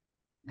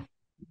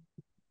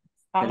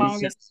 How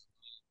long is?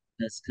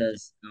 That's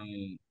because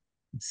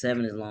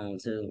 7 is long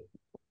too.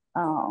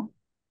 Oh.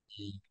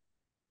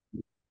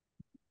 Yeah.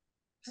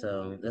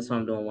 So that's why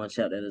I'm doing 1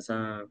 chapter at a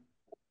time.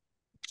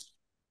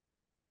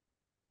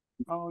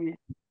 Oh yeah.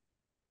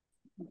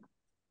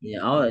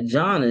 Yeah.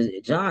 John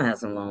has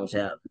some long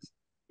chapters.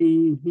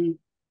 Mm-hmm.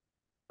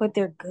 But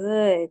they're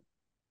good.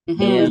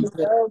 Mm-hmm. It really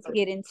does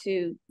get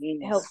into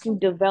helps you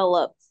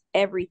develop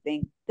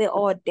everything. The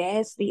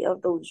audacity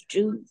of those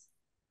Jews.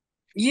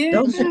 Yeah.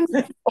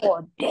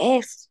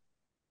 Audacity.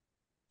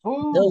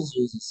 Those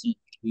Jews are super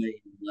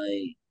crazy.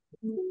 Like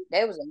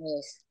That was a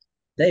mess.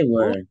 they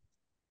were.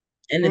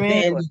 And the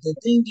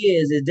thing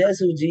is that's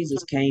who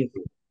Jesus came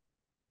for.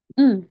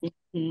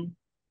 Mm-hmm.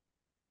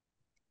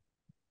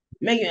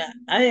 And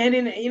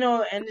then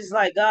and it's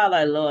like God,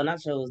 like Lord, I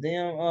chose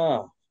them.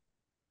 Oh,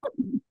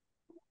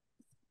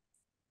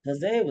 Because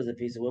they was a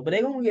piece of work, but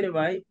they're gonna get it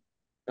right.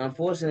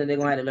 Unfortunately, they're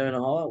gonna have to learn the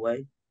hard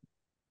way.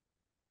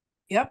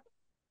 Yep.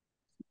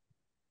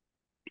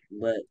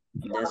 But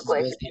that's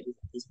what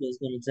it's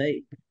gonna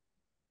take.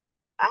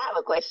 I have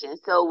a question.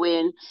 So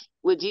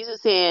with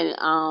Jesus saying,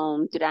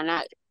 did I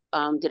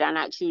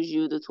not choose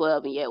you, the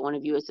 12, and yet one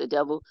of you is the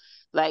devil?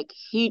 Like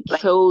he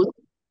chose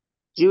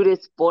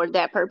Judas for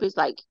that purpose?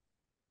 Like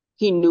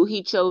he knew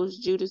he chose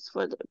Judas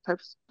for the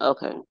purpose?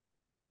 Okay.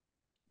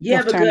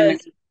 Yeah, because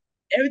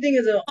everything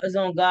is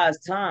on God's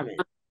timing.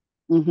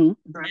 And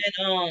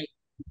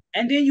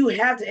then you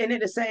have to, and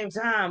at the same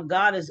time,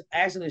 God is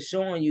actually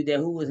showing you that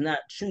who is not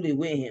truly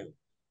with him.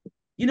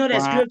 You know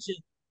that scripture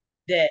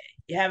that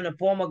having a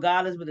form of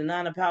godless but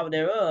denying the power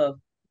thereof,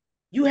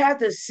 you have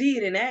to see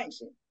it in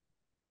action.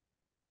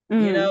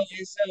 You know,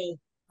 and so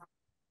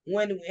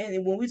when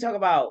we talk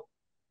about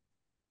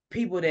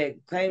people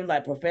that claim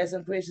like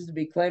professing Christians to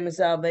be claiming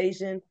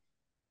salvation,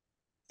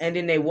 and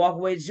then they walk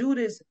away,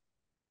 Judas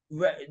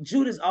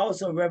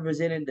also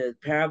represented the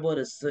parable of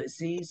the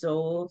seed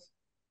soils.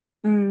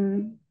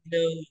 You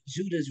know,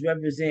 Judas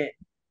represent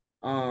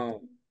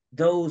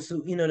those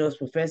who, you know, those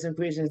professing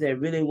Christians that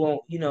really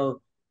want, you know,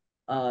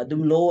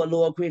 them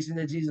Lord Christians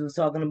that Jesus was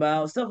talking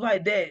about, stuff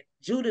like that.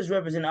 Judas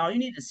represent all. You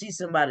need to see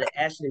somebody that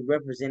actually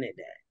represented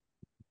that.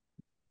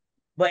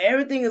 But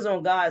everything is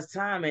on God's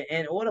time, and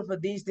in order for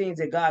these things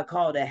that God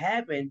called to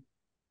happen,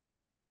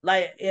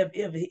 like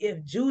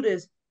if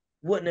Judas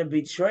wouldn't have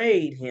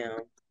betrayed him,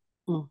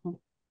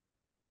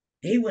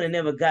 he would have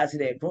never got to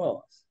that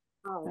cross.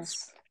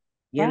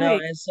 You know,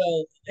 and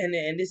so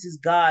and this is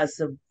God's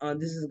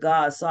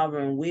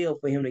sovereign will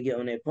for him to get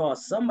on that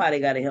cross. Somebody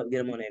got to help get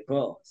him on that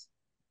cross,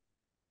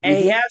 and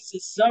he has to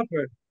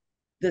suffer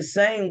the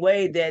same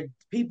way that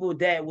people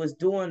that was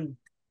doing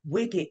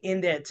wicked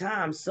in that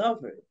time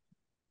suffered.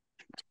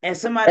 And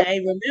somebody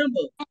ain't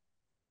remember.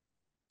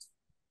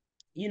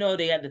 You know,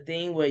 they got the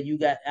thing where you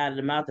got out of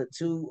the mouth of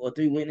 2 or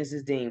 3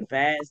 witnesses deemed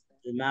fast,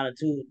 the amount of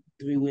 2 or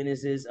 3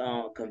 witnesses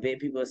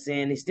convict people of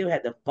sin. They still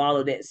had to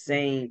follow that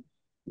same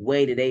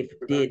way that they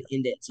did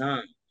in that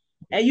time.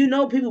 And you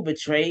know, people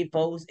betrayed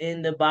folks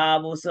in the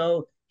Bible,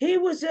 so he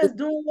was just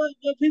doing what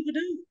people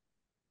do.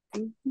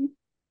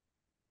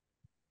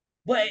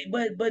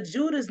 But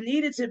Judas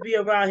needed to be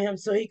around him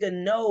so he could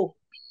know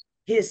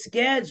his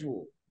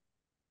schedule.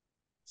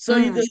 So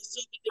you could,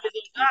 so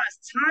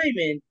God's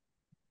timing.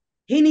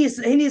 He needs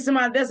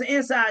somebody that's an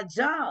inside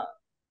job.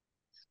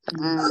 So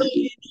in order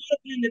for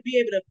him to be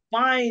able to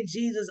find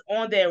Jesus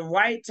on that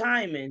right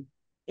timing,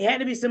 it had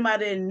to be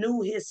somebody that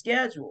knew his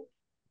schedule.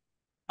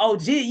 Oh,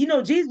 gee, you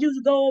know, Jesus used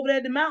to go over there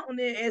at the mountain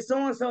and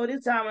so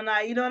this time of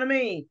night, you know what I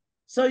mean?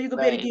 So you could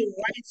be able to get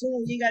right to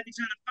him. You ain't got to be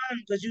trying to find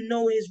him because you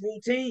know his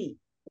routine.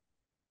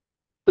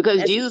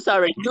 Because Jesus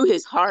already knew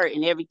his heart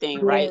and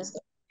everything, right?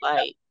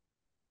 Like,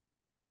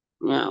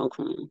 yeah,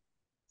 okay.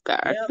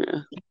 Gotcha.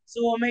 Yep.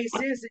 So it makes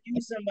sense to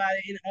use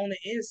somebody on the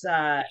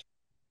inside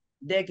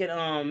that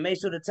can make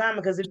sure the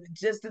timing, because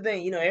just the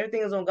thing, you know,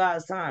 everything is on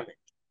God's timing.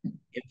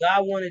 If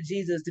God wanted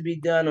Jesus to be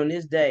done on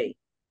this day,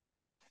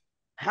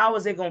 how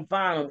is it gonna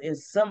find him in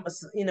some,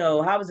 you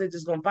know, how is it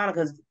just gonna find him?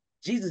 Because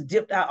Jesus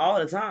dipped out all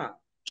the time.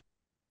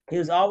 He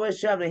was always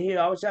traveling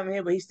here,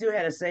 but he still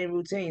had the same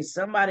routine.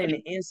 Somebody in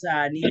the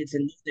inside needed to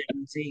know that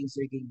routine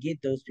so he can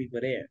get those people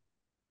there.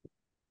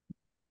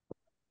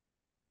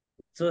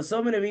 So there's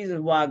so many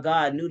reasons why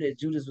God knew that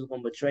Judas was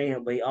going to betray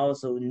him, but he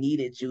also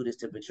needed Judas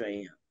to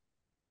betray him.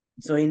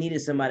 So he needed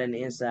somebody on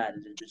the inside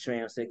to betray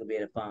him so he could be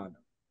able to find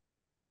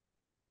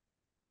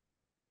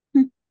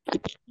him.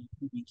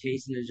 He'd be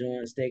chasing the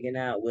joint, staking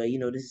out. Well, you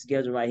know, this is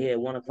scheduled right here. At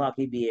 1 o'clock,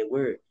 he'd be at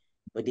work.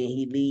 But then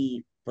he'd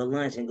leave for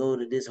lunch and go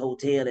to this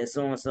hotel at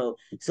so-and-so.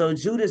 So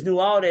Judas knew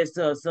all that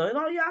stuff. So,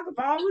 oh, yeah, I can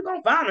find him. We're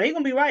going to find him. He's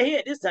going to be right here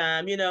at this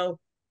time, you know.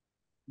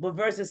 But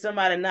versus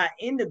somebody not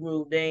in the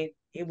group, they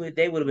would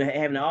have been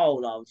having it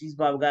all off. Jesus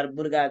probably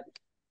would have got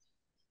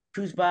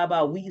crucified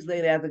about weeks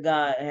later after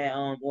God had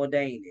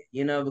ordained it,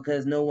 you know,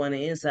 because no one on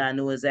the inside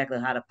knew exactly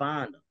how to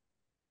find them.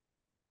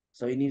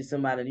 So you needed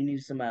somebody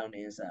on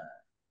the inside.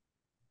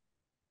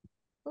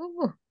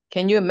 Ooh.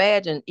 Can you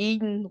imagine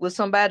eating with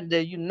somebody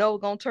that you know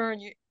gonna turn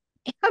you?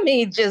 I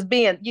mean, just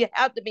being, you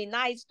have to be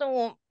nice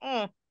to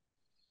him.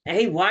 And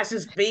he washed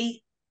his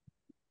feet.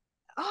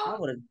 I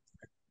would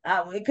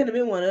have. It could have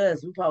been one of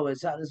us. We probably would have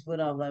shot his foot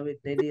off like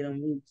they did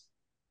on Roots.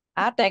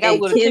 I think I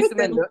would have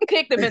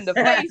kicked him in the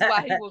face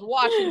while he was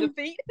washing the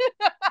feet.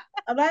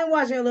 I'm not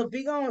washing a little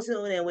feet. I don't sit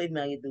over there and wait for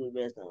me to get through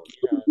the rest of them.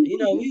 You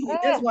know,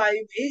 that's why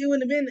it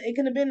wouldn't have been. It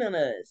couldn't have been on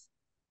us.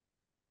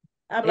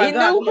 I'm like,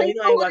 God, come on, you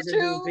know I ain't washing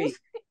dude's feet.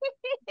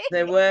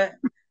 Say what?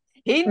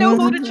 He knew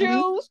who to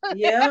choose.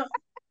 Yeah,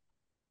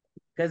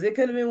 because it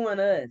could have been one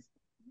of us.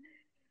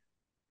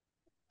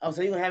 Oh,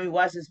 so you gonna have me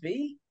wash his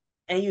feet?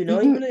 And you know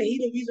he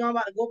the reason I'm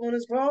about to go up on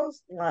this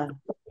cross? Wow.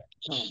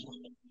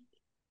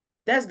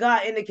 That's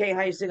God indicating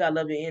how you still gotta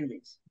love your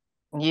enemies.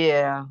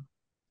 Yeah.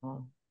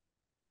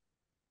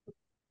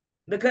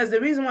 Because the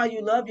reason why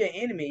you love your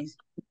enemies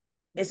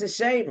is to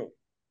shame them.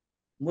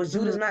 Was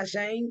Judas not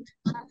shamed?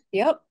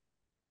 Yep.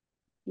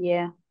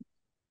 Yeah.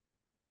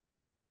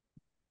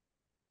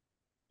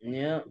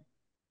 Yeah.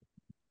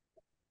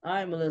 All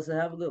right, Melissa,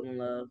 have a good one,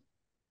 love.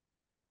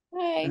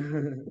 Hey.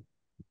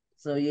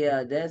 So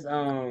yeah, that's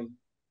the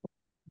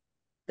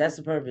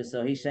purpose.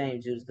 So he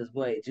shamed Judas because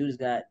boy,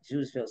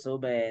 Judas felt so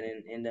bad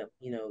and ended up,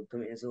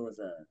 committing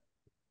suicide.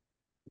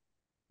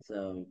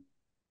 So,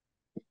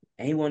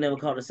 and he won't never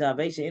call to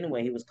salvation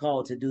anyway. He was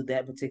called to do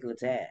that particular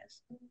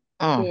task.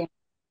 Yeah.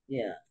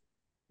 Yeah.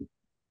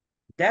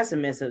 That's a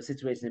messed up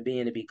situation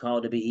to be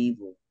called to be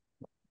evil.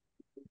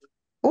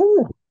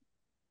 Ooh.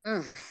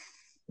 I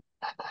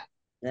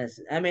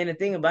mean, the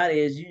thing about it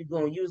is you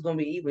was gonna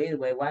be evil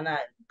anyway. Why not?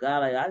 God,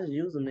 like, I just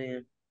use them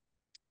then.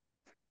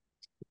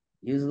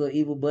 Use a little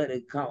evil butt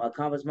to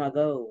accomplish my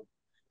goal.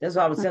 That's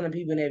why I was telling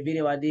people in that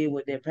video I did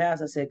with their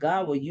past. I said,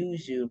 God will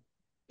use you,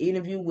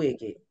 even if you're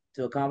wicked,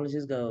 to accomplish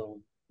his goal.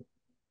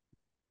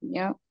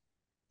 Yep.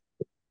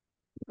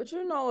 But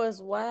it's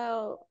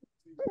wild.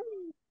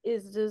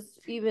 It's just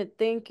even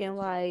thinking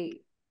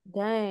like,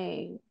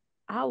 dang,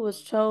 I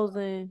was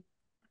chosen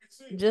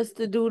just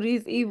to do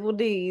these evil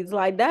deeds.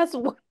 Like that's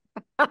wild.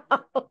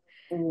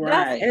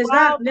 Right. And it's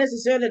not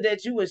necessarily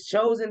that you was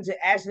chosen to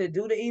actually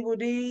do the evil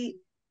deed.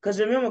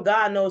 Because remember,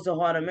 God knows the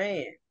heart of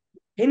man.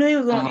 He knew he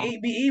was going to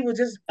be evil.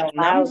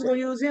 I'm just going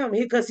to use him.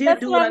 Because he'll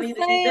do what I need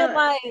to get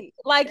done.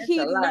 Like he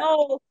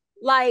knows.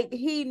 Like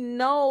he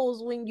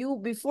knows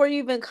before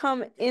you even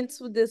come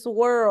into this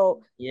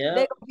world, they're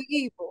gonna be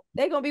evil.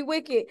 They're gonna be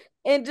wicked.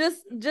 And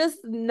just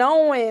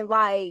knowing,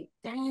 like,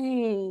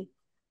 dang,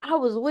 I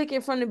was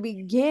wicked from the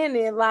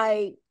beginning.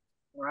 Like,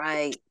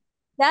 right.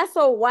 That's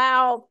a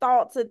wild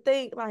thought to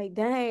think. Like,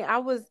 dang, I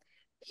was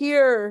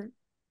here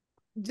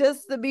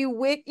just to be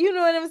wicked. You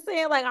know what I'm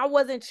saying? Like, I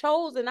wasn't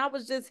chosen. I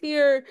was just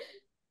here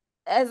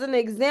as an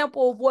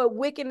example of what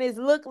wickedness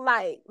looked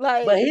like.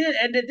 But he didn't.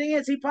 And the thing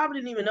is, he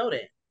probably didn't even know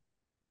that.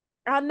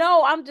 I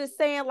know. I'm just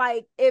saying,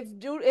 like,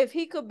 if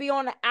he could be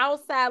on the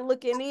outside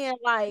looking in,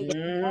 like,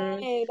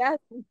 dang,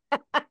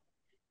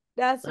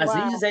 that's I see.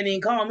 wild. You just ain't even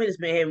call me to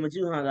spend heaven with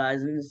you, huh,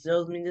 guys? And it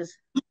shows me just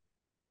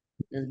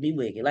be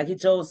wicked, like he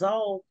chose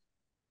Saul.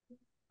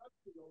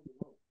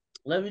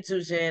 Love you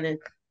too, Shannon.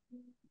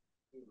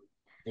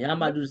 Yeah, I'm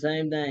about to do the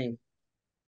same thing.